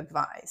issue with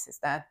advice, is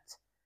that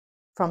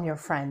from your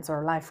friends,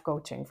 or life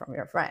coaching from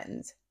your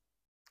friends,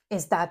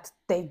 is that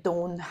they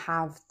don't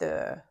have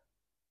the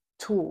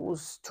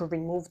tools to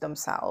remove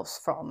themselves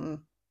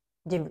from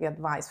giving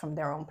advice from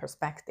their own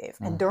perspective.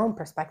 And their own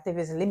perspective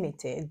is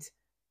limited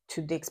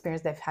to the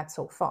experience they've had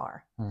so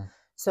far.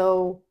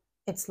 So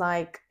it's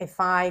like,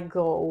 if I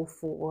go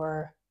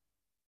for,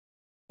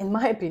 in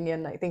my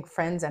opinion, I think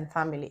friends and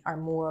family are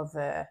more of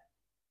a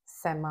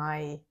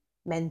semi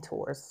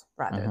mentors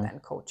rather than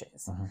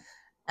coaches.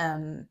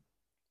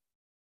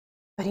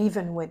 But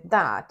even with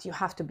that, you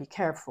have to be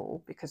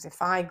careful, because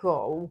if I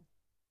go,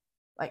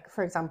 like,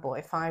 for example,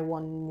 if I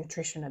want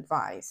nutrition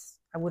advice,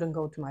 I wouldn't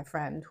go to my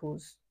friend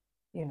who's,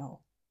 you know,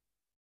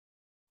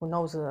 who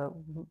knows a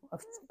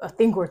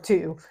thing or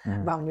two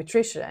about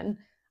nutrition.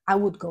 I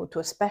would go to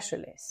a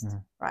specialist,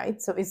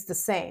 right? So it's the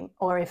same.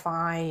 Or if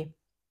I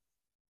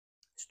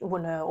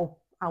want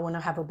to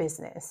have a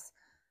business,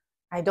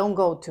 I don't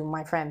go to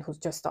my friend who's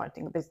just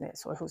starting a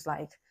business, or who's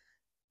like,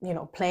 you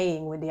know,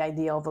 playing with the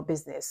idea of a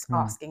business,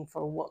 asking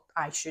for what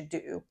I should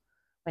do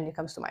when it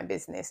comes to my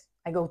business.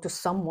 I go to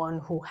someone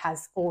who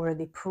has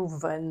already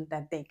proven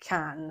that they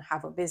can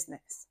have a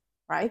business,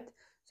 right?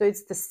 So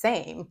it's the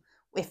same.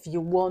 If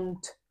you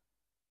want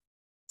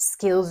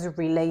skills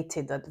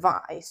related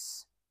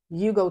advice,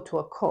 you go to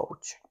a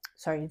coach,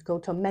 you go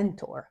to a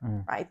mentor,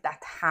 right?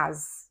 That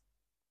has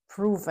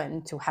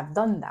proven to have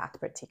done that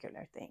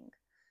particular thing.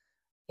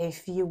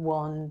 If you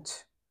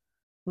want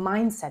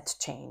mindset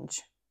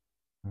change,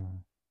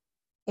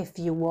 if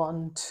you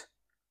want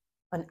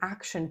an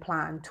action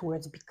plan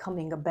towards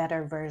becoming a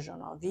better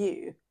version of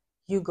you,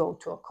 you go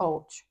to a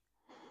coach.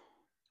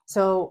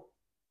 So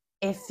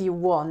if you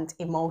want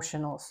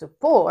emotional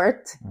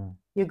support,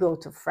 you go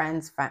to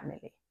friends,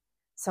 family.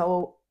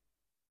 So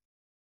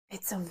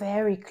it's a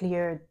very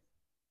clear,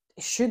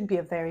 it should be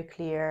a very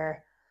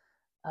clear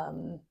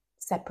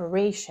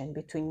separation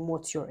between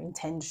what's your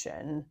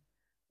intention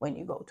when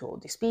you go to all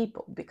these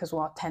people. Because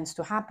what tends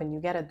to happen,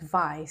 you get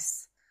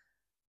advice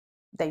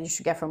that you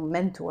should get from a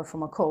mentor,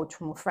 from a coach,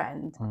 from a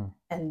friend,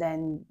 and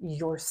then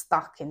you're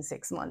stuck in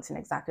 6 months in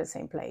exactly the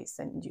same place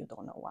and you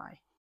don't know why.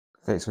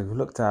 Okay, so we've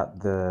looked at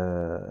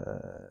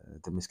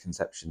the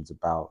misconceptions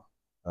about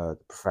the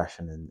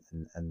profession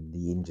and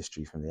the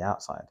industry from the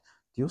outside.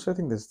 Do you also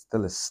think there's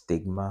still a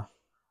stigma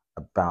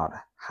about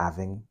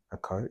having a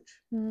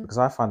coach? Because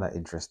I find that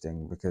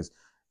interesting, because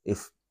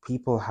if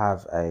people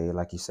have a,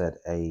 like you said,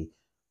 a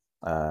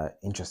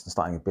interest in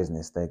starting a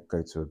business, they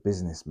go to a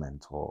business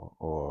mentor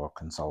or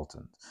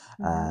consultant.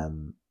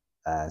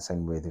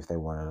 Same with, if they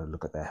want to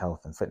look at their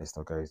health and fitness,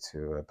 they'll go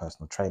to a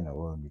personal trainer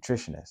or a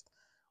nutritionist.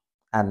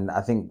 And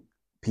I think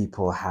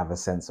people have a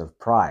sense of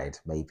pride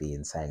maybe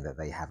in saying that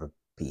they have a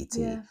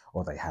PT,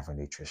 or they have a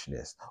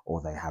nutritionist, or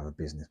they have a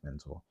business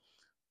mentor.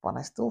 But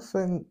I still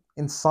think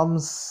in some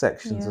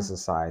sections of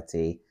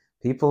society,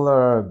 people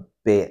are a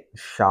bit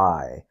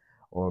shy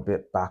or a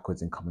bit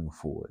backwards in coming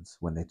forwards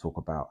when they talk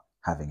about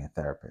having a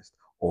therapist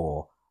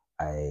or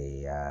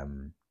a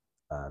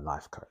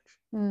life coach.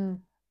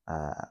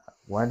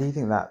 Why do you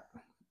think that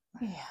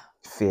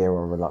fear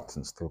or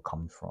reluctance still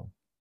comes from?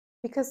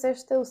 Because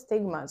there's still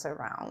stigmas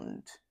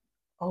around,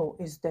 oh,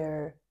 is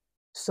there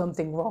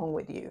something wrong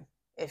with you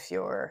if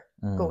you're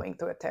going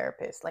to a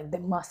therapist? Like, there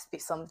must be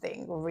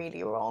something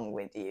really wrong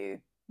with you,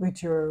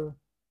 with your,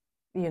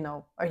 you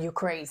know, are you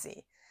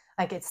crazy?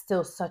 Like, it's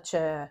still such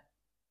a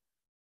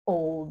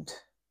old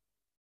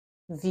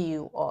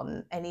view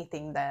on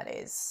anything that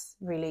is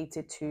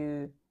related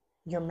to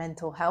your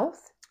mental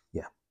health.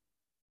 Yeah.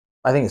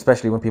 I think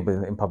especially when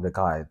people in public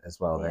eye as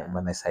well,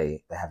 when they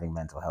say they're having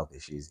mental health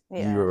issues,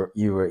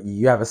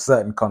 you have a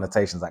certain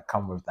connotations that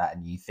come with that,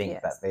 and you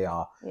think that they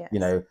are, you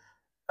know,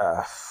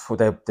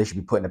 they should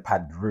be put in a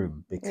padded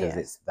room because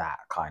it's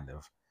that kind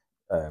of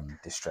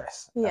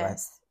distress.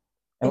 Yes.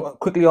 And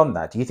quickly on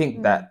that, do you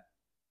think that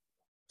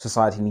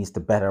society needs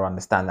to better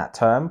understand that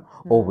term,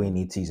 or we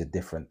need to use a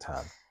different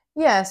term?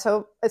 Yeah,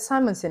 so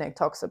Simon Sinek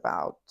talks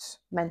about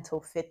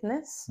mental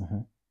fitness,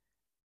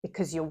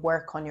 because you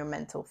work on your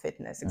mental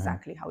fitness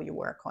exactly how you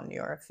work on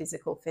your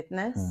physical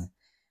fitness.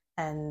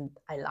 And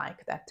I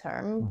like that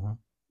term.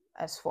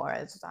 As far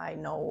as I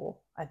know,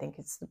 I think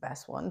it's the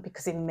best one,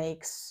 because it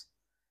makes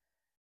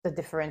the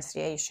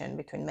differentiation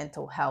between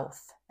mental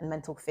health and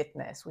mental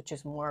fitness, which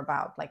is more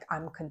about, like,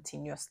 I'm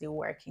continuously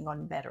working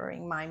on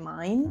bettering my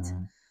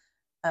mind.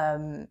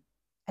 And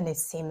it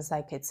seems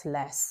like it's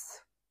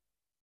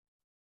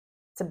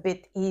a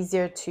bit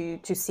easier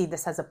to see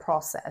this as a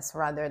process,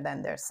 rather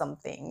than there's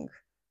something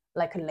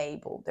like a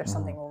label, there's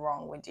something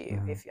wrong with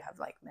you if you have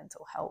like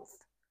mental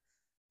health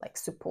like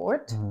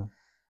support.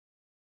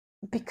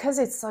 Because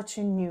it's such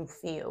a new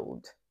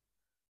field,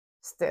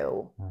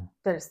 still.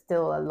 There's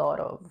still a lot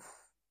of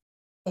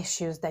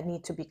issues that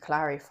need to be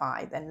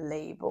clarified and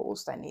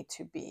labels that need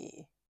to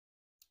be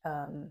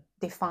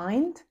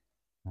defined.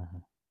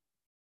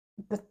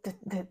 But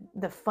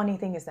the funny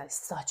thing is there's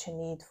such a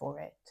need for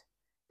it.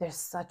 There's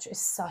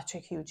such a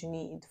huge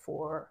need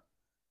for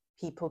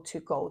people to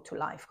go to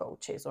life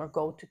coaches or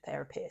go to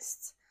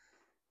therapists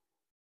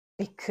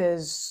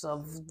because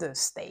of the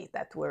state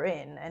that we're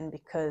in, and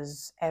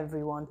because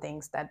everyone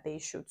thinks that they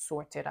should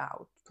sort it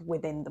out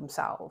within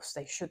themselves.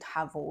 They should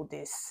have all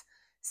these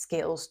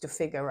skills to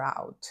figure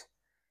out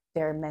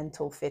their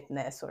mental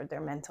fitness or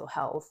their mental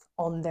health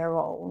on their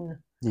own.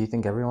 Do you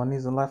think everyone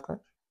needs a life coach?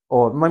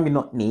 Or maybe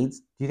not needs.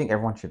 Do you think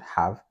everyone should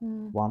have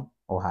one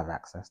or have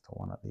access to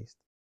one at least?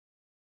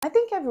 I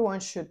think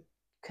everyone should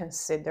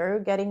consider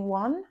getting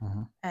one.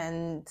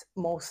 And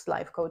most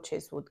life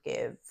coaches would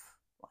give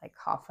like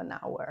half an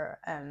hour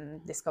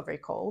discovery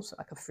calls,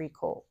 like a free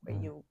call where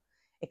you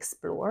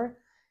explore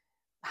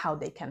how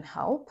they can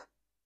help.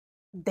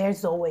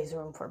 There's always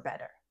room for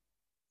better.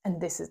 And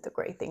this is the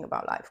great thing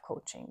about life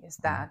coaching, is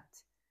that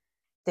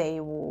they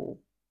will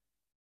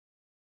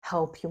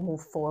help you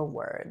move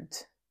forward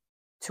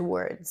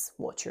towards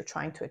what you're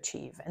trying to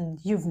achieve. And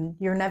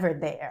you're never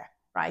there,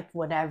 right?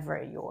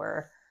 Whatever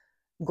your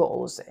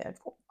goals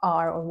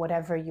are or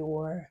whatever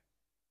your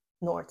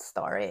North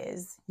Star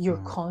is,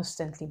 you're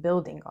constantly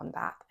building on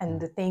that.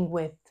 And the thing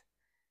with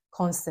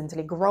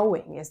constantly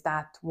growing is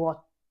that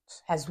what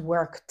has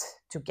worked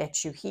to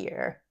get you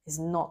here is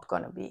not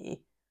going to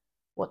be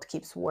what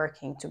keeps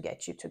working to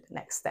get you to the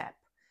next step,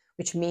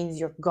 which means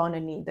you're going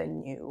to need a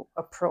new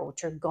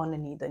approach. You're going to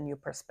need a new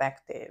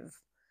perspective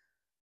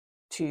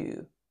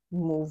to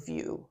move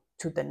you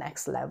to the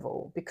next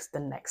level, because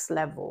the next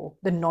level,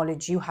 the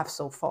knowledge you have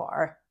so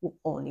far, will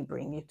only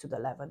bring you to the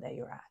level that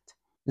you're at.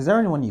 Is there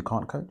anyone you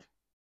can't coach?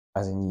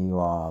 As in, you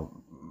are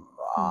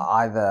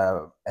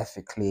either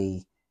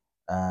ethically,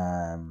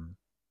 you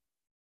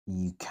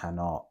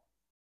cannot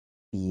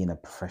be in a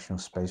professional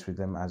space with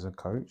them as a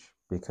coach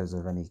because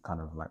of any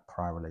kind of like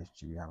prior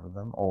relationship you have with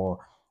them? Or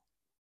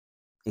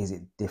is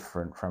it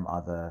different from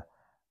other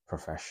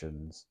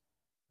professions,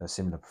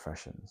 similar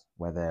professions,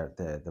 where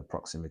the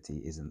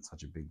proximity isn't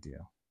such a big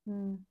deal?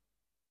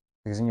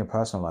 Because in your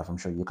personal life, I'm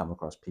sure you come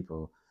across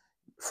people,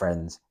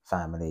 friends,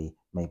 family,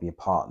 maybe a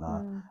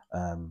partner,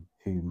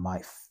 who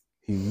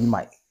you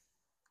might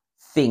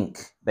think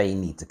they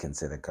need to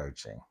consider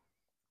coaching.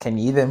 Can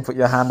you then put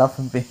your hand up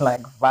and be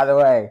like, by the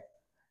way,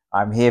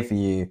 I'm here for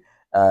you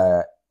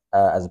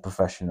as a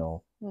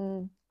professional?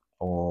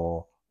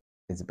 Or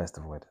is it best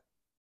avoided?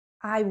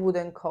 I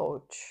wouldn't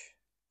coach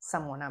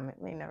someone I'm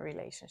in a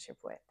relationship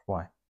with.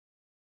 Why?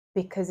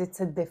 Because it's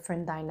a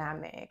different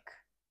dynamic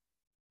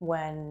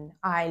when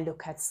I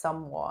look at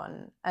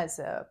someone as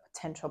a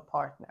potential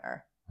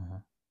partner.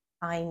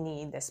 I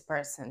need this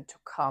person to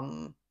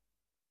come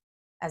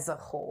as a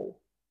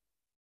whole,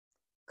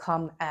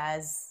 come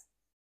as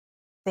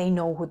they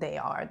know who they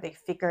are, they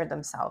figure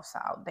themselves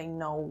out, they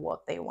know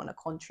what they want to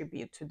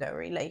contribute to their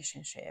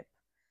relationship.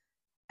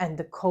 And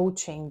the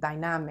coaching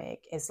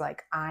dynamic is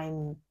like,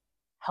 I'm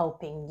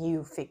helping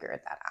you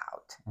figure that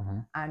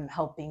out. I'm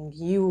helping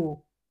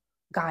you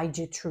guide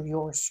you through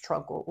your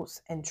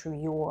struggles and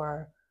through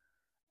your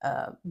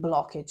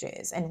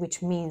blockages, and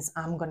which means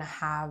I'm going to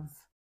have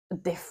a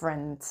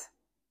different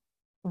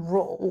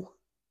role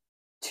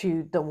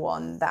to the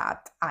one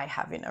that I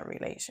have in a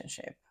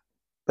relationship.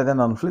 But then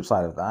on the flip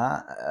side of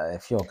that,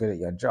 if you're good at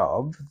your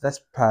job, this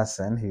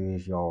person who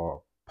is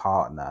your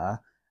partner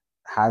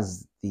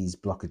has these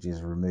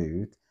blockages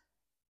removed,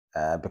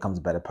 becomes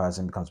a better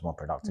person, becomes more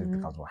productive,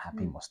 becomes more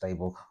happy, more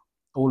stable,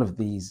 all of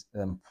these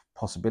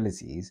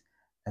possibilities.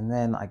 And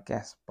then I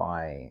guess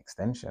by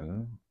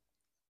extension,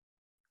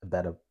 a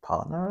better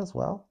partner as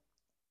well.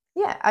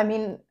 Yeah, I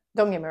mean,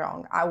 don't get me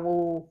wrong, I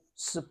will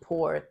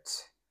support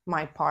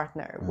my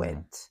partner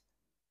with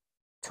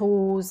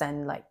tools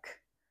and like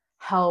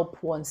help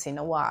once in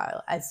a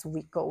while as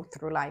we go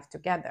through life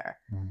together.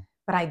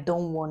 But I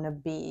don't want to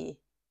be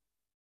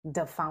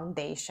the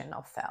foundation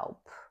of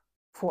help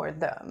for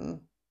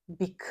them,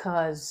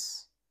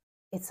 because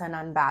it's an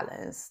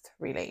unbalanced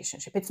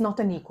relationship. It's not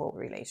an equal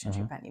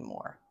relationship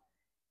anymore.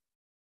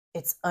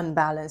 It's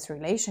unbalanced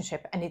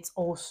relationship, and it's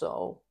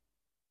also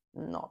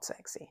not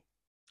sexy.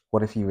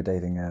 What if you were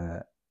dating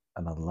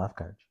another life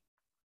coach?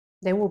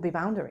 There will be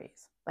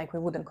boundaries. Like, we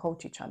wouldn't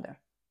coach each other.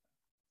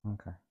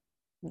 Okay.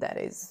 That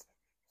is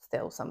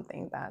still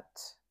something that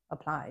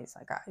applies.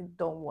 Like, I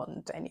don't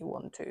want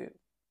anyone to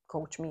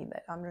coach me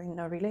that I'm in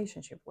a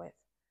relationship with.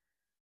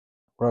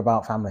 What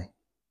about family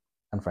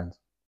and friends?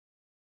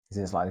 Is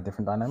it a slightly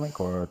different dynamic,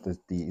 or is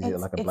it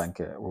like a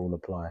blanket rule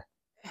apply?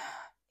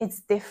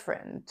 It's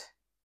different.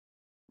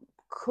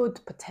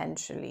 Could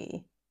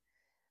potentially,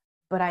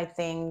 but I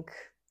think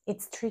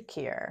it's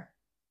trickier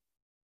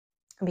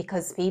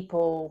because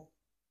people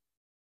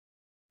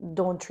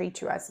don't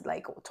treat you as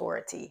like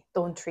authority,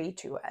 don't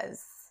treat you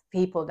as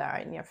people that are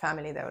in your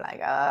family. They're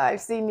like,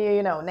 I've seen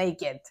you,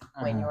 naked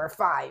when you were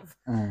 5.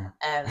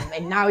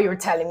 And now you're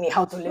telling me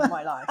how to live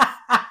my life.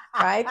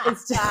 right?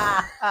 It's just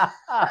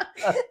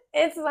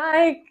it's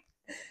like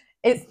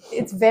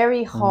it's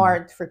very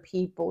hard for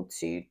people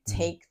to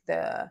take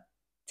to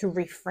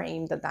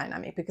reframe the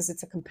dynamic, because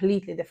it's a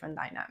completely different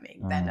dynamic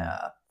than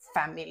a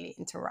family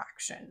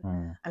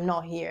interaction. I'm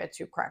not here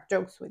to crack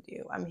jokes with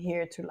you. I'm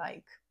here to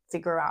like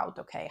figure out,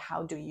 okay,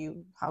 how do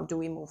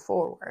we move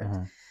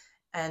forward?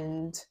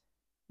 And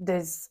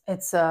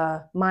it's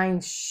a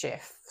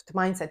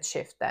mindset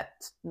shift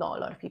that not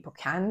a lot of people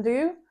can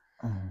do.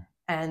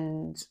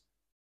 And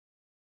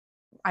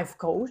I've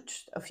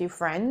coached a few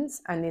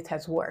friends and it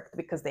has worked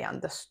because they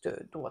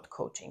understood what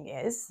coaching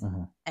is.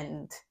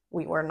 And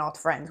we were not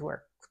friends,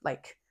 we're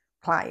like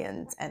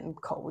client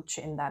and coach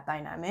in that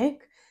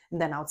dynamic. And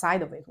then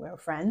outside of it, we were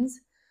friends.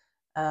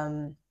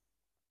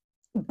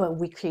 But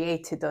we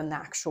created an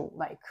actual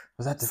like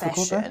was that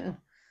difficult session.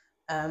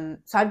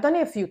 So I've done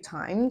it a few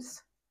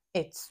times.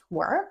 It's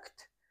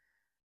worked.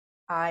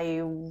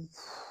 I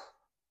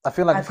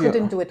feel like I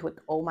couldn't do it with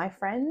all my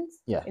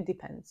friends. Yeah, it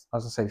depends. I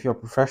was gonna say, if you're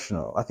a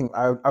professional, I think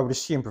I would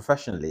assume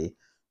professionally,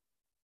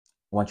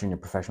 once you're in your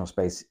professional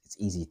space, it's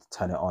easy to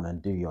turn it on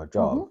and do your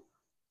job.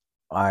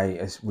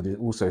 I would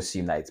also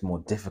assume that it's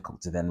more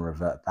difficult to then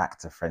revert back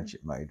to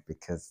friendship mode,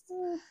 because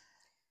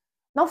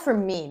not for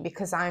me,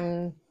 because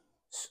I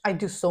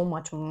do so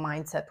much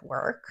mindset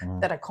work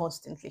that I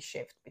constantly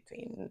shift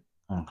between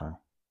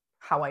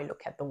how I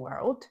look at the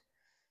world.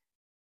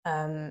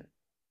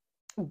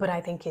 But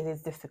I think it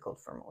is difficult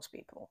for most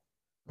people.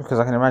 Because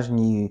I can imagine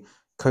you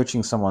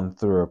coaching someone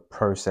through a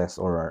process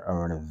or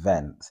an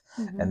event,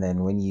 and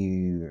then when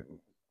you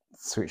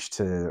switch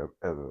to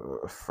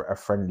a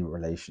friendly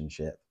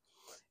relationship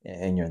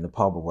and you're in the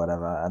pub or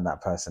whatever, and that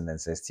person then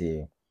says to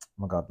you, oh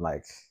my God,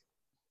 like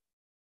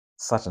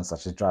such and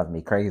such is driving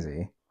me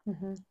crazy.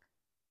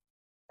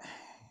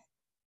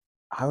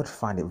 I would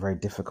find it very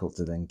difficult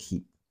to then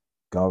keep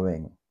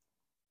going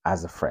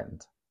as a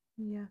friend.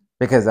 Yeah.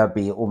 Because I'd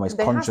be almost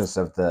conscious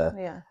of the...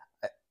 Yeah.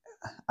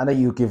 I know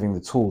you're giving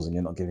the tools and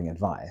you're not giving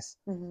advice,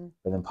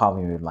 but then part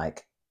of me would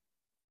like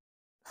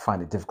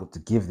find it difficult to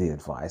give the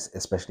advice,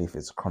 especially if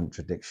it's a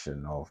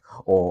contradiction of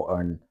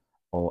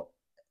or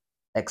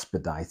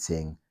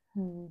expediting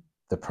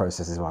the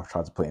processes I've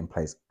tried to put in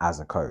place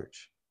as a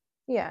coach.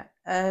 Yeah.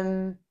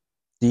 Is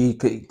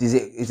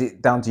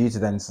it down to you to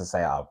then to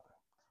say,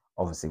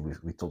 obviously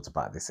we talked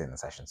about this in the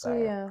session, so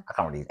yeah. I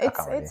can't really.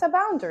 It's a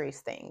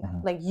boundaries thing.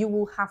 Like you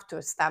will have to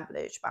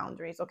establish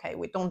boundaries. Okay,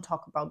 we don't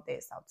talk about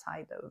this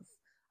outside of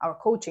our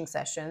coaching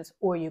sessions,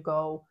 or you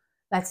go,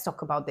 let's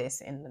talk about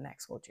this in the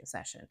next coaching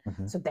session.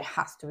 So there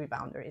has to be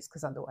boundaries,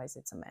 because otherwise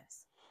it's a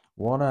mess.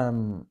 What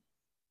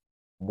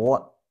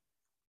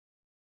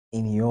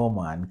in your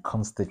mind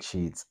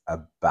constitutes a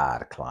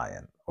bad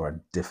client or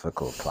a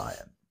difficult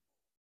client?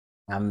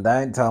 And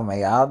don't tell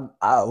me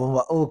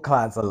all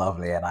clients are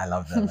lovely and I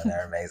love them and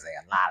they're amazing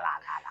and la la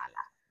la la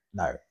la.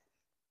 No.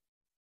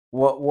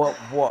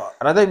 What?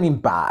 And I don't mean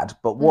bad,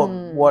 but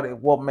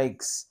what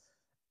makes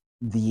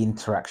the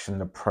interaction,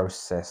 the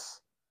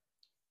process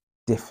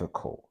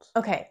difficult?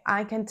 Okay,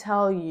 I can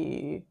tell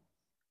you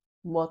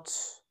what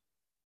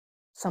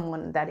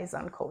someone that is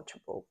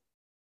uncoachable.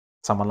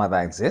 Someone like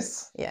that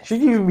exists? Yes.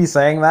 Should you even be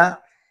saying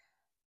that?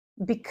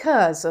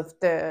 Because of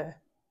the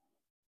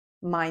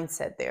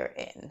mindset they're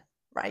in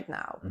right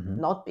now,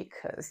 not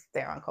because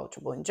they're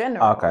uncoachable in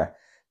general,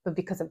 but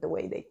because of the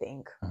way they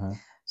think.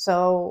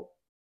 So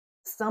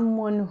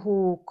someone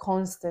who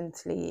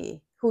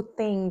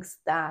thinks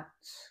that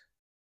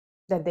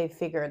they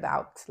figured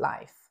out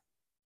life,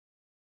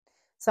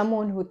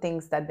 someone who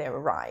thinks that they're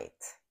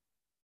right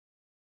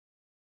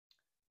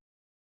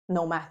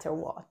no matter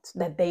what,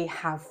 that they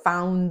have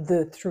found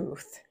the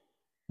truth,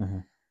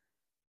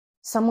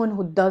 someone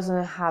who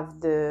doesn't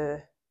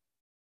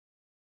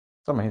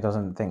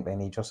think they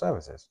need your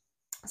services,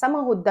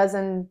 someone who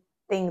doesn't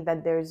think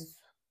that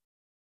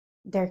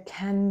there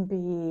can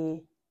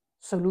be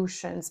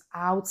solutions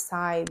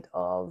outside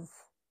of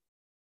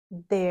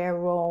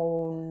their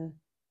own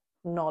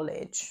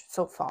knowledge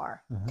so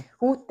far,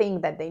 who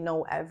think that they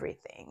know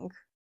everything,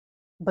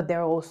 but they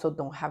also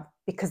don't have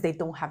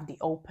the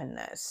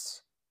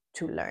openness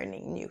to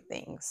learning new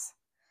things.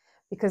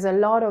 Because a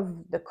lot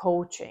of the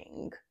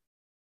coaching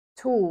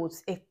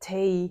tools, they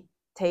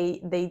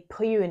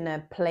put you in a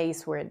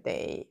place where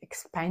they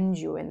expand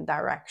you in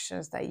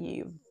directions that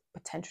you've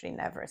potentially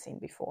never seen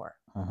before,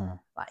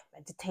 like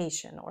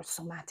meditation or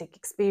somatic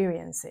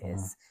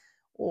experiences,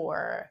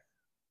 or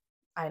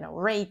I don't know,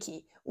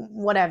 Reiki,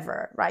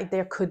 whatever, right?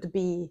 There could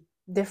be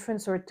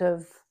different sort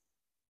of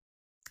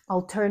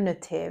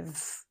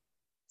alternative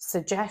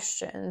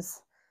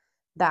suggestions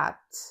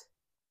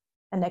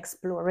and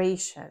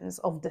explorations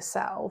of the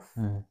self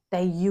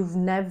that you've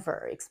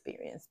never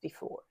experienced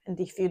before. And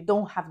if you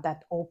don't have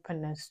that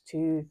openness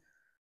to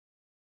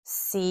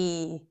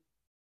see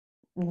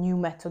new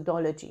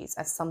methodologies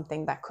as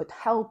something that could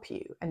help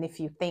you, and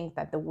if you think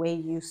that the way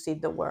you see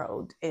the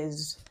world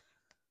is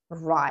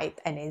right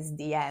and is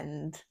the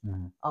end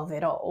of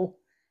it all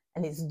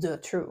and is the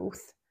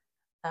truth,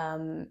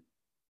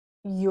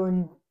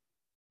 you're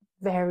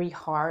very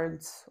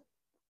hard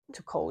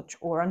to coach,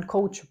 or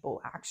uncoachable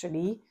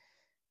actually,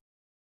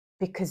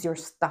 because you're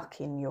stuck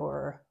in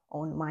your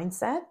own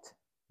mindset.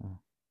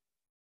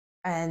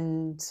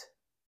 And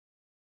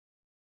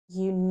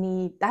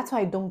that's why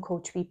I don't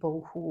coach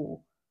people who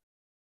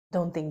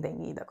don't think they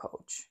need a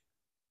coach,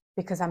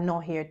 because I'm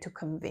not here to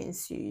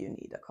convince you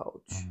need a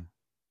coach.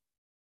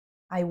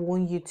 I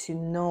want you to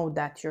know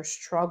that you're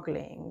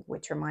struggling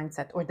with your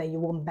mindset, or that you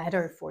want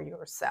better for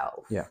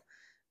yourself. Yeah.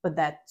 But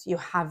that you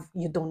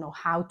don't know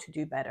how to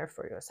do better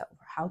for yourself,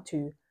 or how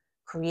to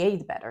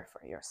create better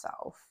for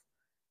yourself.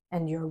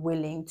 And you're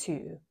willing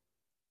to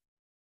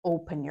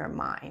open your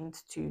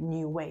mind to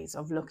new ways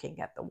of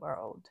looking at the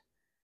world.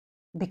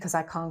 Because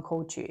I can't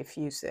coach you if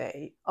you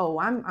say, oh,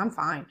 I'm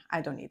fine, I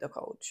don't need a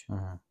coach.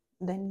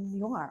 Then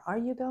you are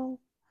you though?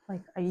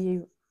 Like, are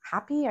you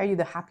happy? Are you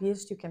the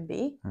happiest you can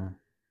be?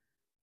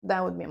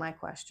 That would be my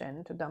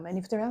question to them. And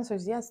if their answer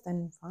is yes,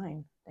 then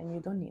fine. Then you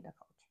don't need a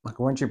coach. Like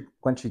once you,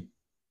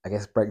 I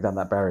guess, break down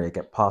that barrier,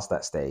 get past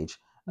that stage.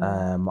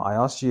 I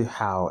asked you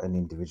how an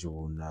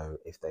individual will know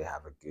if they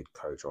have a good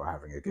coach or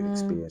having a good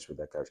experience with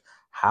their coach.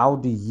 How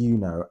do you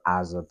know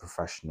as a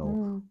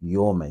professional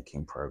you're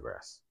making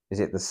progress? Is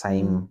it the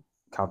same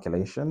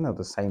calculation or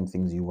the same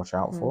things you watch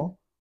out for?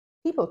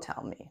 People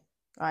tell me,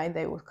 right?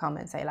 They would come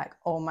and say like,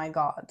 oh my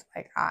God,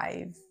 like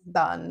I've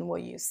done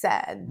what you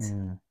said.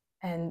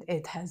 And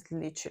it has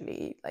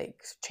literally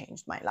like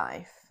changed my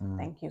life.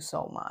 Thank you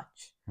so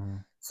much.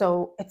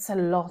 So it's a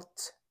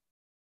lot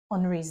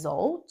on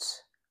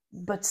results,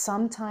 but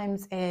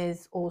sometimes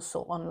is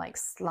also on like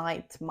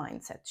slight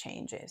mindset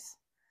changes.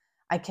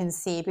 I can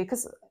see,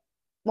 because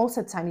most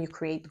of the time you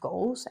create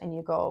goals and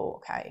you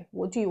go, okay,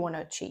 what do you want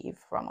to achieve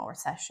from our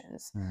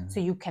sessions? So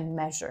you can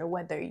measure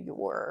whether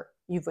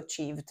you've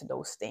achieved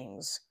those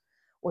things,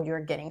 or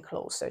you're getting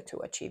closer to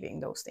achieving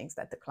those things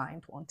that the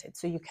client wanted.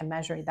 So you can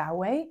measure it that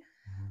way.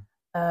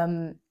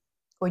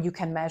 Or you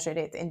can measure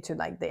it into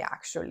like they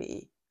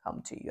actually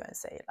come to you and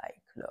say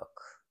like,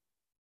 look,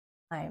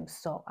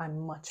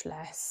 I'm much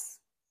less,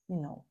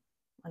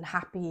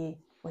 unhappy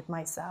with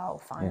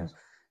myself. I'm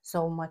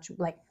so much,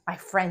 like, my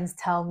friends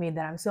tell me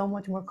that I'm so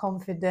much more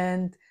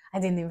confident. I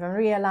didn't even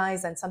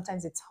realize. And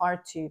sometimes it's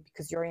hard to,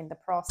 because you're in the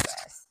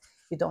process,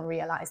 you don't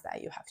realize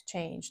that you have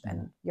changed,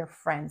 and your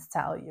friends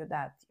tell you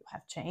that you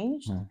have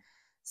changed.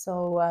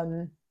 So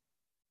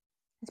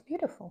it's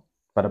beautiful.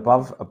 But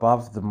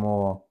above the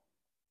more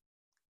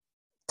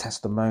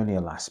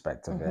testimonial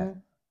aspect of it,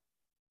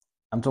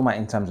 I'm talking about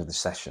in terms of the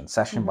session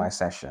by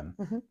session.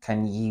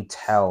 Can you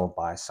tell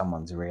by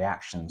someone's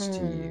reactions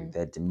to you,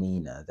 their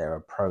demeanor, their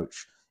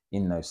approach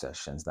in those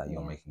sessions, that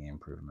you're making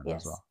improvement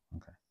as well?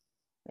 Okay.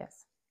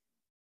 Yes.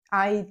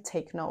 I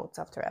take notes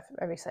after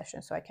every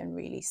session, so I can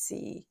really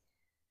see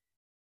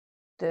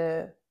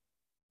the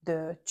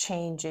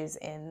changes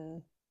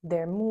in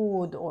their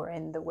mood, or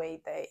in the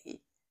way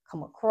they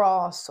come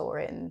across, or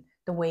in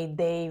the way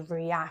they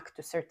react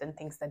to certain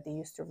things that they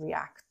used to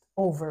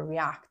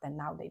overreact, and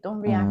now they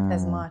don't react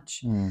as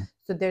much.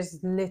 So there's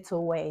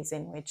little ways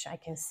in which I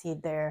can see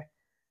their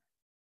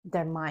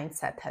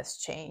mindset has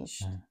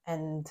changed,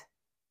 and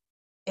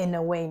in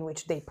a way in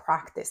which they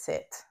practice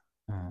it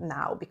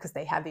now, because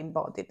they have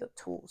embodied the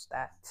tools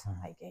that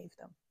I gave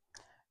them.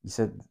 You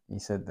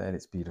said that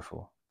it's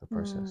beautiful, the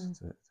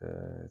process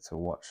to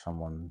watch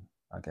someone,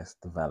 I guess,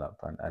 develop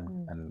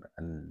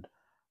and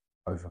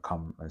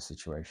overcome a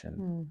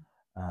situation.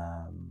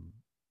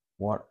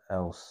 What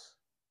else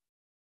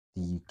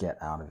do you get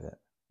out of it?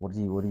 What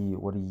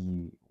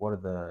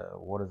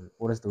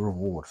is the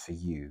reward for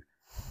you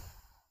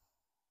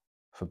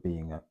for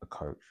being a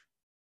coach?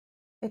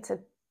 It's at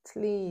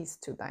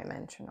least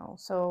two-dimensional.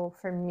 So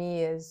for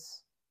me,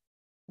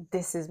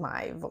 this is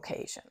my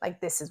vocation. Like,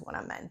 this is what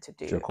I'm meant to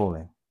do. It's your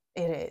calling.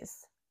 It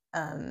is.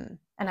 And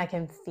I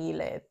can feel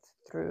it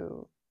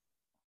through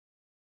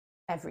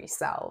every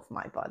cell of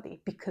my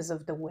body, because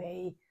of the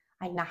way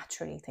I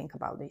naturally think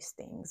about these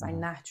things. I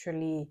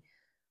naturally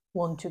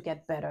want to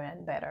get better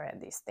and better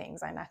at these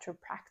things. I naturally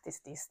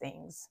practice these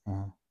things.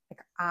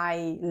 Like,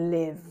 I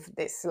live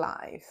this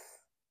life.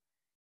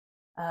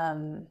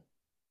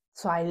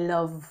 So I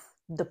love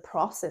the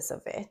process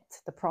of it,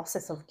 the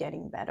process of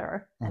getting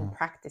better and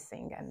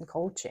practicing and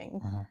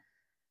coaching,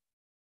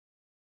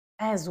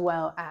 as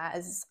well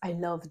as I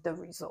love the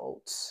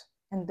results,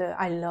 and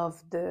I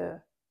love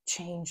the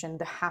change and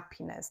the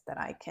happiness that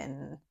I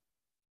can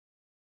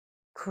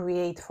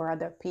create for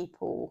other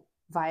people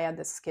via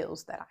the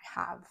skills that I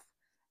have.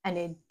 And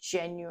it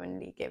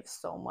genuinely gives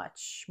so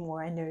much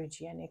more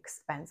energy and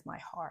expands my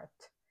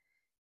heart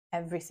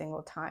every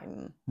single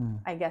time.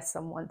 I guess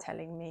someone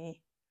telling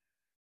me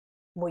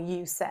what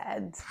you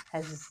said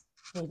has,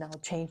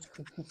 changed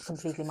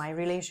completely my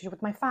relationship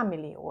with my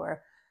family,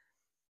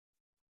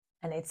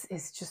 and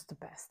it's just the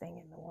best thing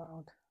in the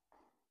world.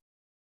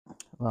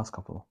 Last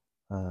couple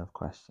of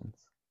questions.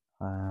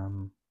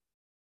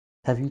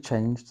 Have you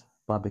changed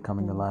by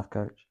becoming a life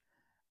coach?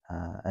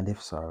 And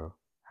if so,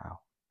 how?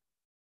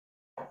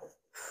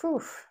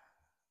 Whew.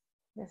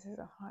 This is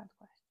a hard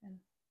question.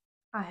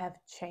 I have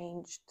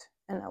changed,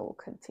 and I will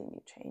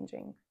continue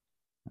changing.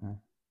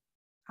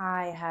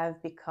 I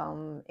have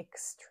become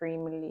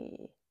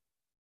extremely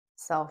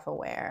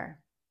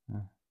self-aware.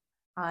 Mm.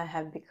 I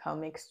have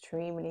become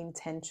extremely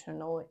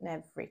intentional in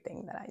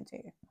everything that I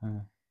do,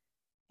 Mm.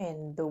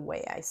 in the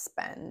way I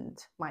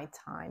spend my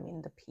time,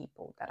 in the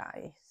people that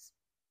I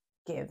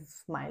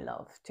give my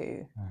love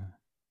to, Mm.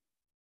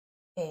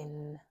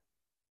 in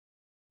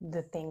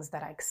the things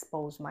that I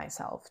expose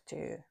myself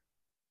to.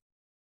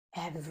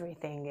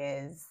 Everything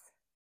is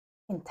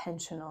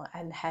intentional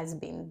and has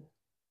been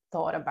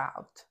thought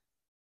about,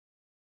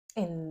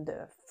 in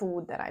the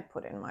food that I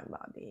put in my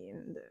body,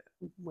 in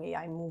the way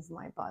I move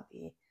my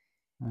body,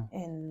 Mm.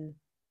 in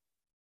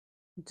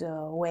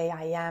the way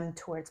I am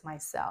towards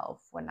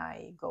myself when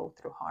I go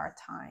through hard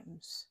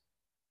times,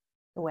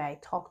 the way I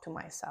talk to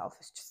myself.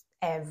 It's just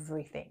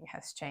everything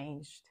has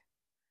changed.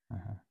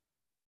 Mhm.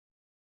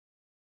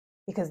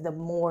 Because the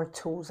more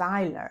tools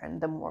I learn,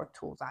 the more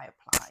tools I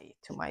apply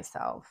to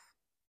myself.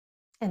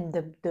 And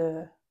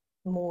the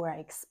more I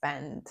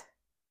expand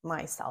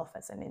myself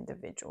as an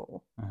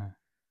individual, Mhm.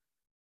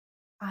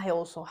 I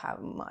also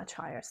have much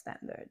higher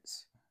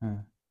standards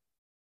Mm.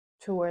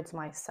 towards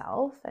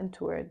myself and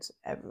towards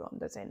everyone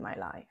that's in my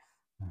life.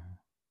 Mhm.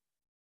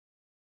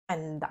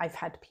 And I've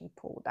had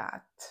people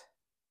that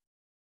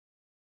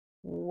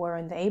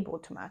weren't able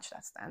to match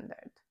that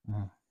standard.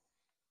 Mhm.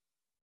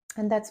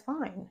 And that's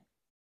fine.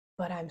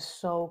 But I'm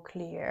so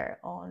clear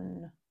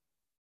on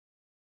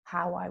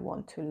how I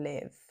want to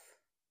live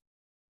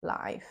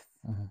life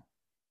Mhm.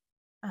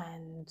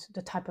 and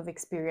the type of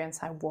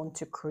experience I want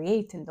to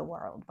create in the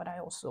world, but I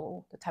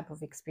also the type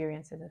of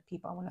experiences that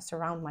people I want to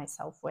surround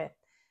myself with,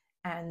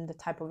 and the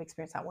type of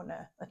experience I want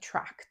to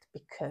attract,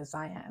 because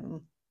I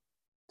am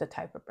the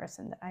type of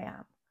person that I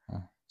am.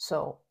 Mm.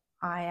 So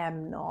I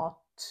am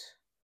not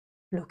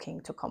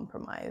looking to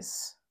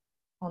compromise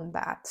on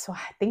that. So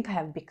I think I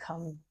have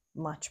become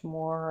much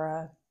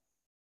more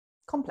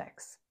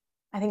complex.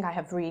 I think I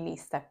have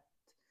really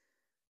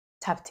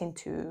tapped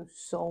into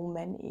so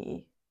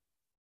many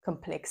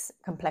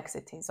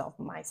complexities of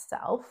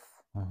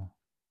myself. Mhm.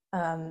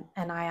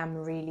 And I am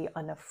really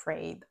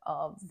unafraid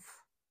of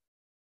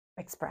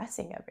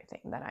expressing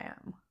everything that I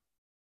am.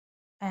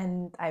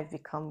 And I've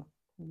become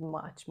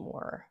much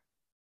more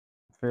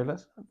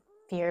Fearless?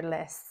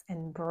 fearless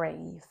and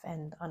brave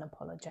and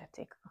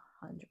unapologetic,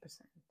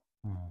 100%.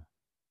 Mhm.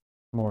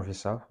 More of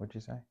yourself, would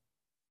you say?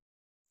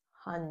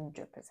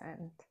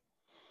 100%.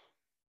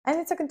 And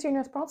it's a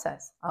continuous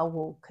process. I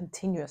will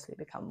continuously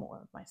become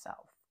more of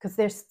myself, because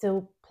there's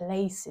still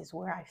places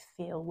where I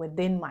feel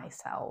within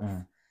myself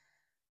Mm.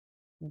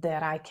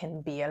 that I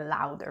can be a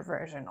louder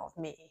version of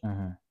me,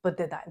 Mhm. but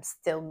that I'm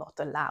still not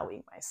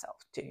allowing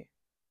myself to.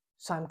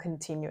 So I'm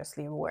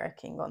continuously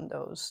working on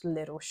those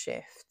little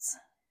shifts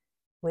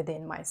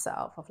within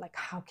myself of like,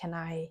 how can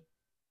I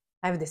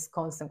have this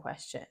constant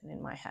question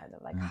in my head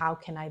of like, Mm. how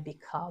can I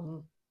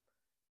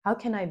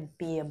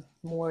be a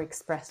more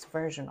expressed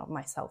version of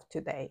myself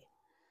today?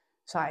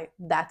 So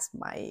that's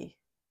my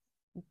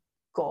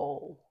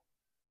goal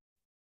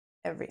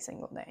every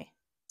single day.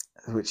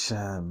 Which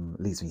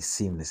leads me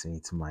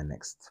seamlessly to my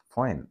next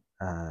point.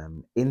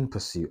 In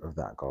pursuit of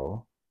that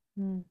goal,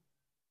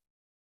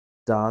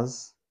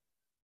 does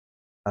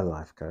a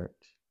life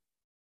coach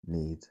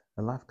need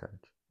a life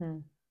coach?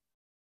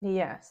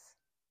 Yes.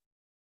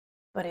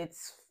 But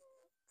it's,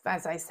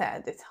 as I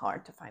said, it's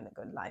hard to find a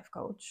good life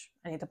coach.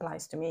 And it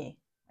applies to me.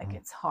 Like,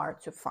 it's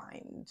hard to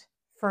find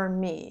for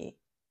me,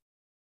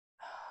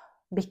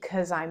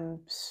 because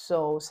I'm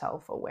so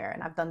self-aware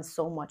and I've done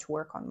so much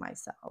work on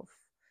myself.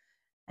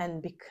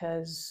 And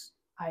because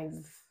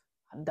I've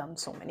done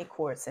so many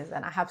courses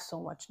and I have so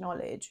much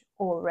knowledge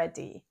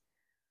already,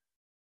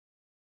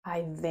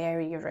 I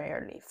very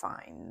rarely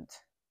find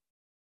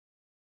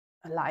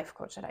a life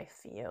coach that I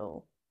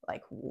feel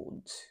like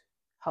would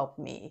help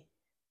me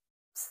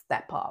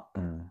step up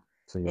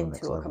So your next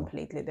into a level.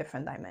 completely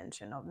different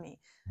dimension of me.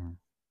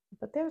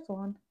 But there's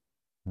one.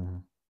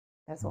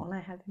 There's one I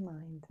have in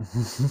mind.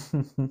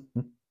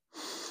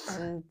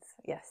 And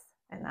yes,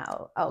 and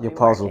I'll Your be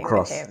paths will working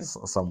with cross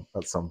him.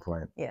 at some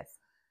point. Yes.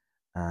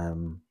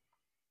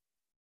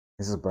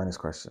 This is a bonus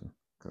question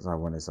because I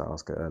wanted to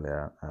ask it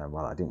earlier.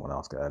 Well, I didn't want to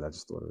ask it earlier. I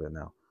just thought of it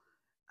now.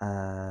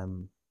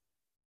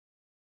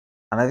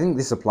 And I think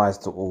this applies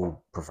to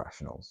all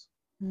professionals.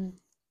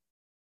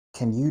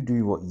 Can you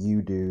do what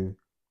you do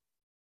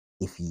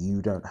if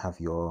you don't have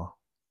your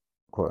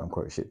quote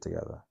unquote shit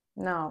together?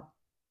 No.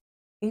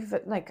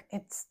 Even like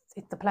it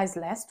applies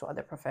less to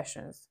other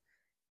professions,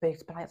 but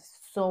it applies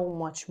so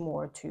much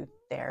more to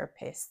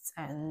therapists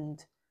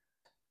and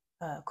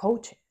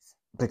coaches.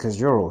 Because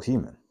you're all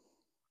human.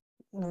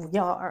 We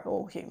are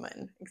all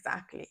human,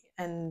 exactly.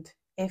 And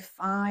if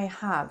I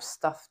have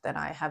stuff that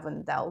I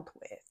haven't dealt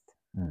with,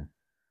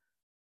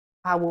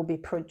 I will be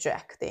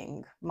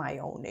projecting my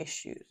own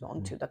issues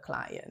onto the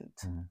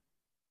client.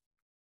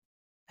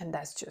 And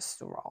that's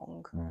just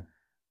wrong.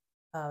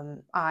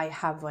 I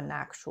have an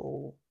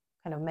actual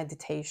kind of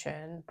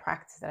meditation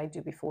practice that I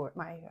do before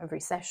every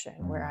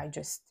session, where I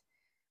just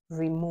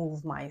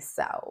remove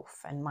myself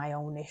and my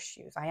own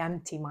issues. I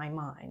empty my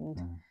mind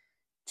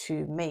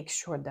to make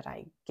sure that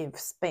I give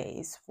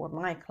space for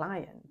my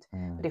client.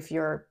 But if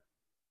you're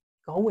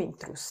going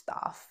through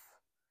stuff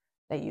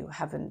that you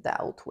haven't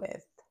dealt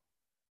with,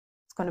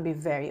 it's going to be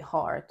very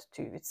hard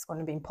to, it's going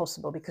to be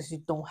impossible because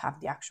you don't have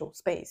the actual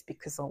space,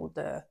 because all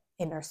the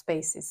inner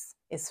space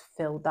is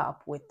filled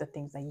up with the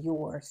things that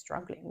you're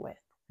struggling with.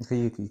 Okay,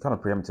 you kind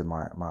of preempted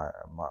my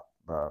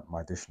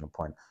additional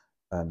point.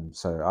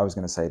 So I was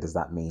going to say, does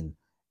that mean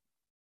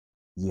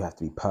you have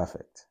to be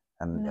perfect?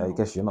 And I No.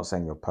 guess you're not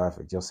saying you're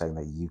perfect. You're saying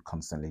that you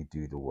constantly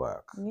do the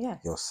work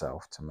Yes.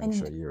 yourself to make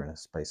sure you're in a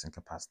space and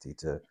capacity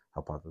to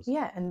help others.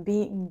 Yeah, and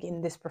being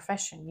in this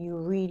profession,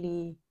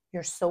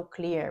 you're so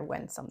clear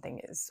when something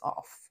is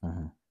off.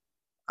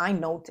 I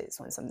notice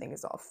when something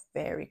is off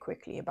very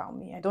quickly about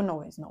me. I don't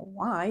always know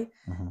why,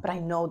 but I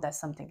know that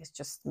something is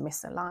just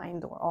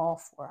misaligned or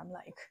off, or I'm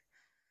like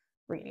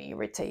really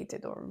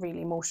irritated or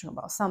really emotional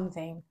about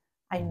something.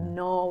 I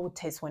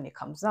notice when it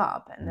comes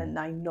up, and then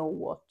I know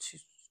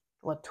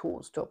what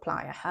tools to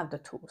apply. I have the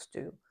tools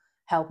to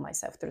help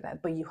myself through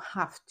that, but you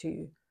have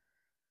to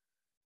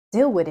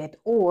deal with it,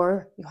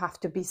 or you have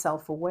to be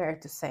self-aware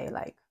to say,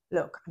 like,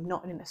 look, I'm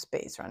not in a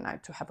space right now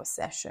to have a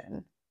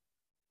session.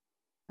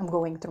 I'm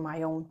going through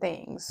my own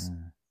things.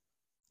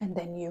 And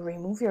then you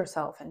remove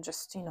yourself and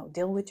just,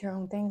 deal with your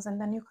own things, and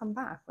then you come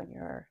back when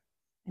you're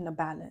in a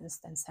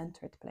balanced and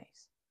centered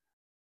place.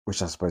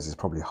 Which I suppose is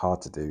probably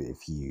hard to do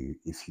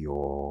if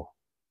your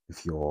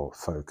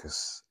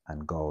focus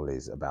and goal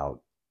is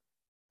about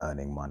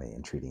earning money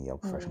and treating your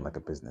profession like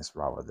a business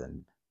rather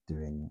than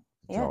doing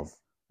the job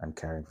and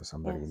caring for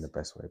somebody in the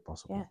best way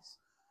possible. Yes.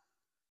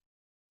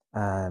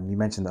 You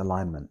mentioned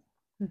alignment.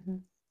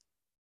 You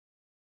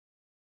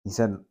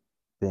said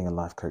being a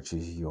life coach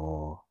is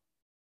your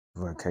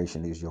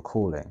vocation, is your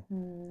calling.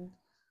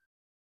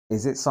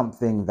 Is it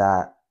something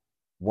that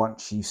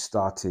once you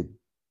started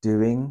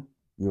doing,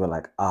 you were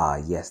like,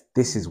 yes,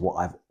 this is what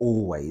I've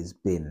always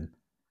been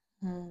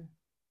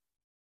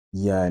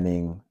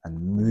yearning and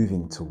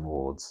moving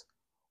towards?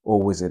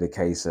 Or was it a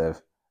case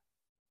of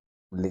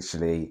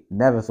literally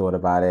never thought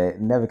about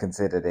it, never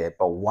considered it,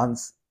 but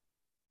once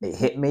it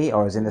hit me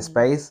or was in the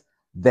space,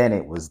 then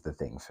it was the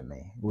thing for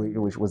me?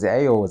 Which was it,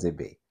 A or was it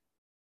B?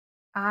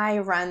 I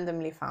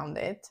randomly found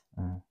it.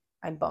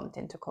 I bumped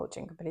into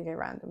coaching completely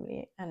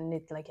randomly, and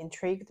it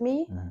intrigued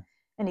me,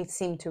 and it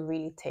seemed to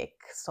really tick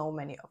so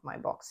many of my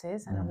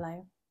boxes. And I'm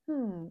like,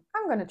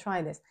 I'm going to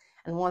try this.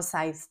 And once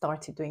I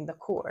started doing the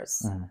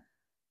course,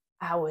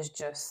 I was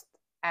just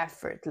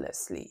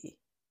effortlessly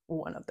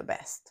one of the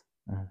best.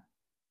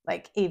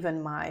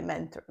 Even my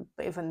mentor,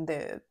 even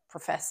the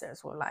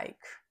professors were like,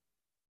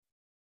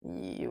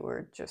 you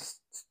were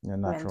just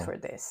meant for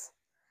this.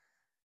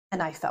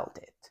 And I felt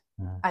it.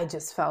 I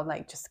just felt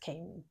like just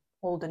came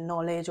all the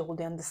knowledge, all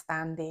the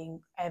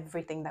understanding,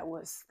 everything that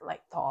was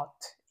taught,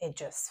 it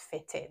just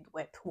fitted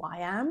with who I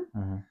am.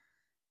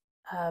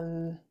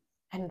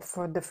 And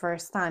for the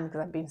first time,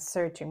 because I've been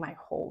searching my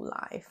whole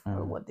life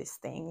for what this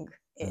thing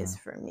is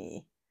for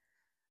me,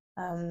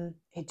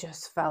 it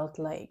just felt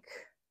like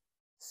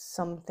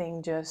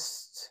something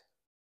just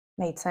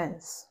made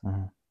sense,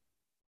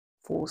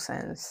 full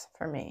sense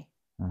for me.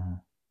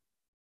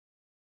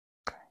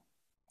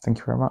 Thank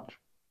you very much.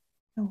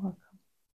 You're welcome.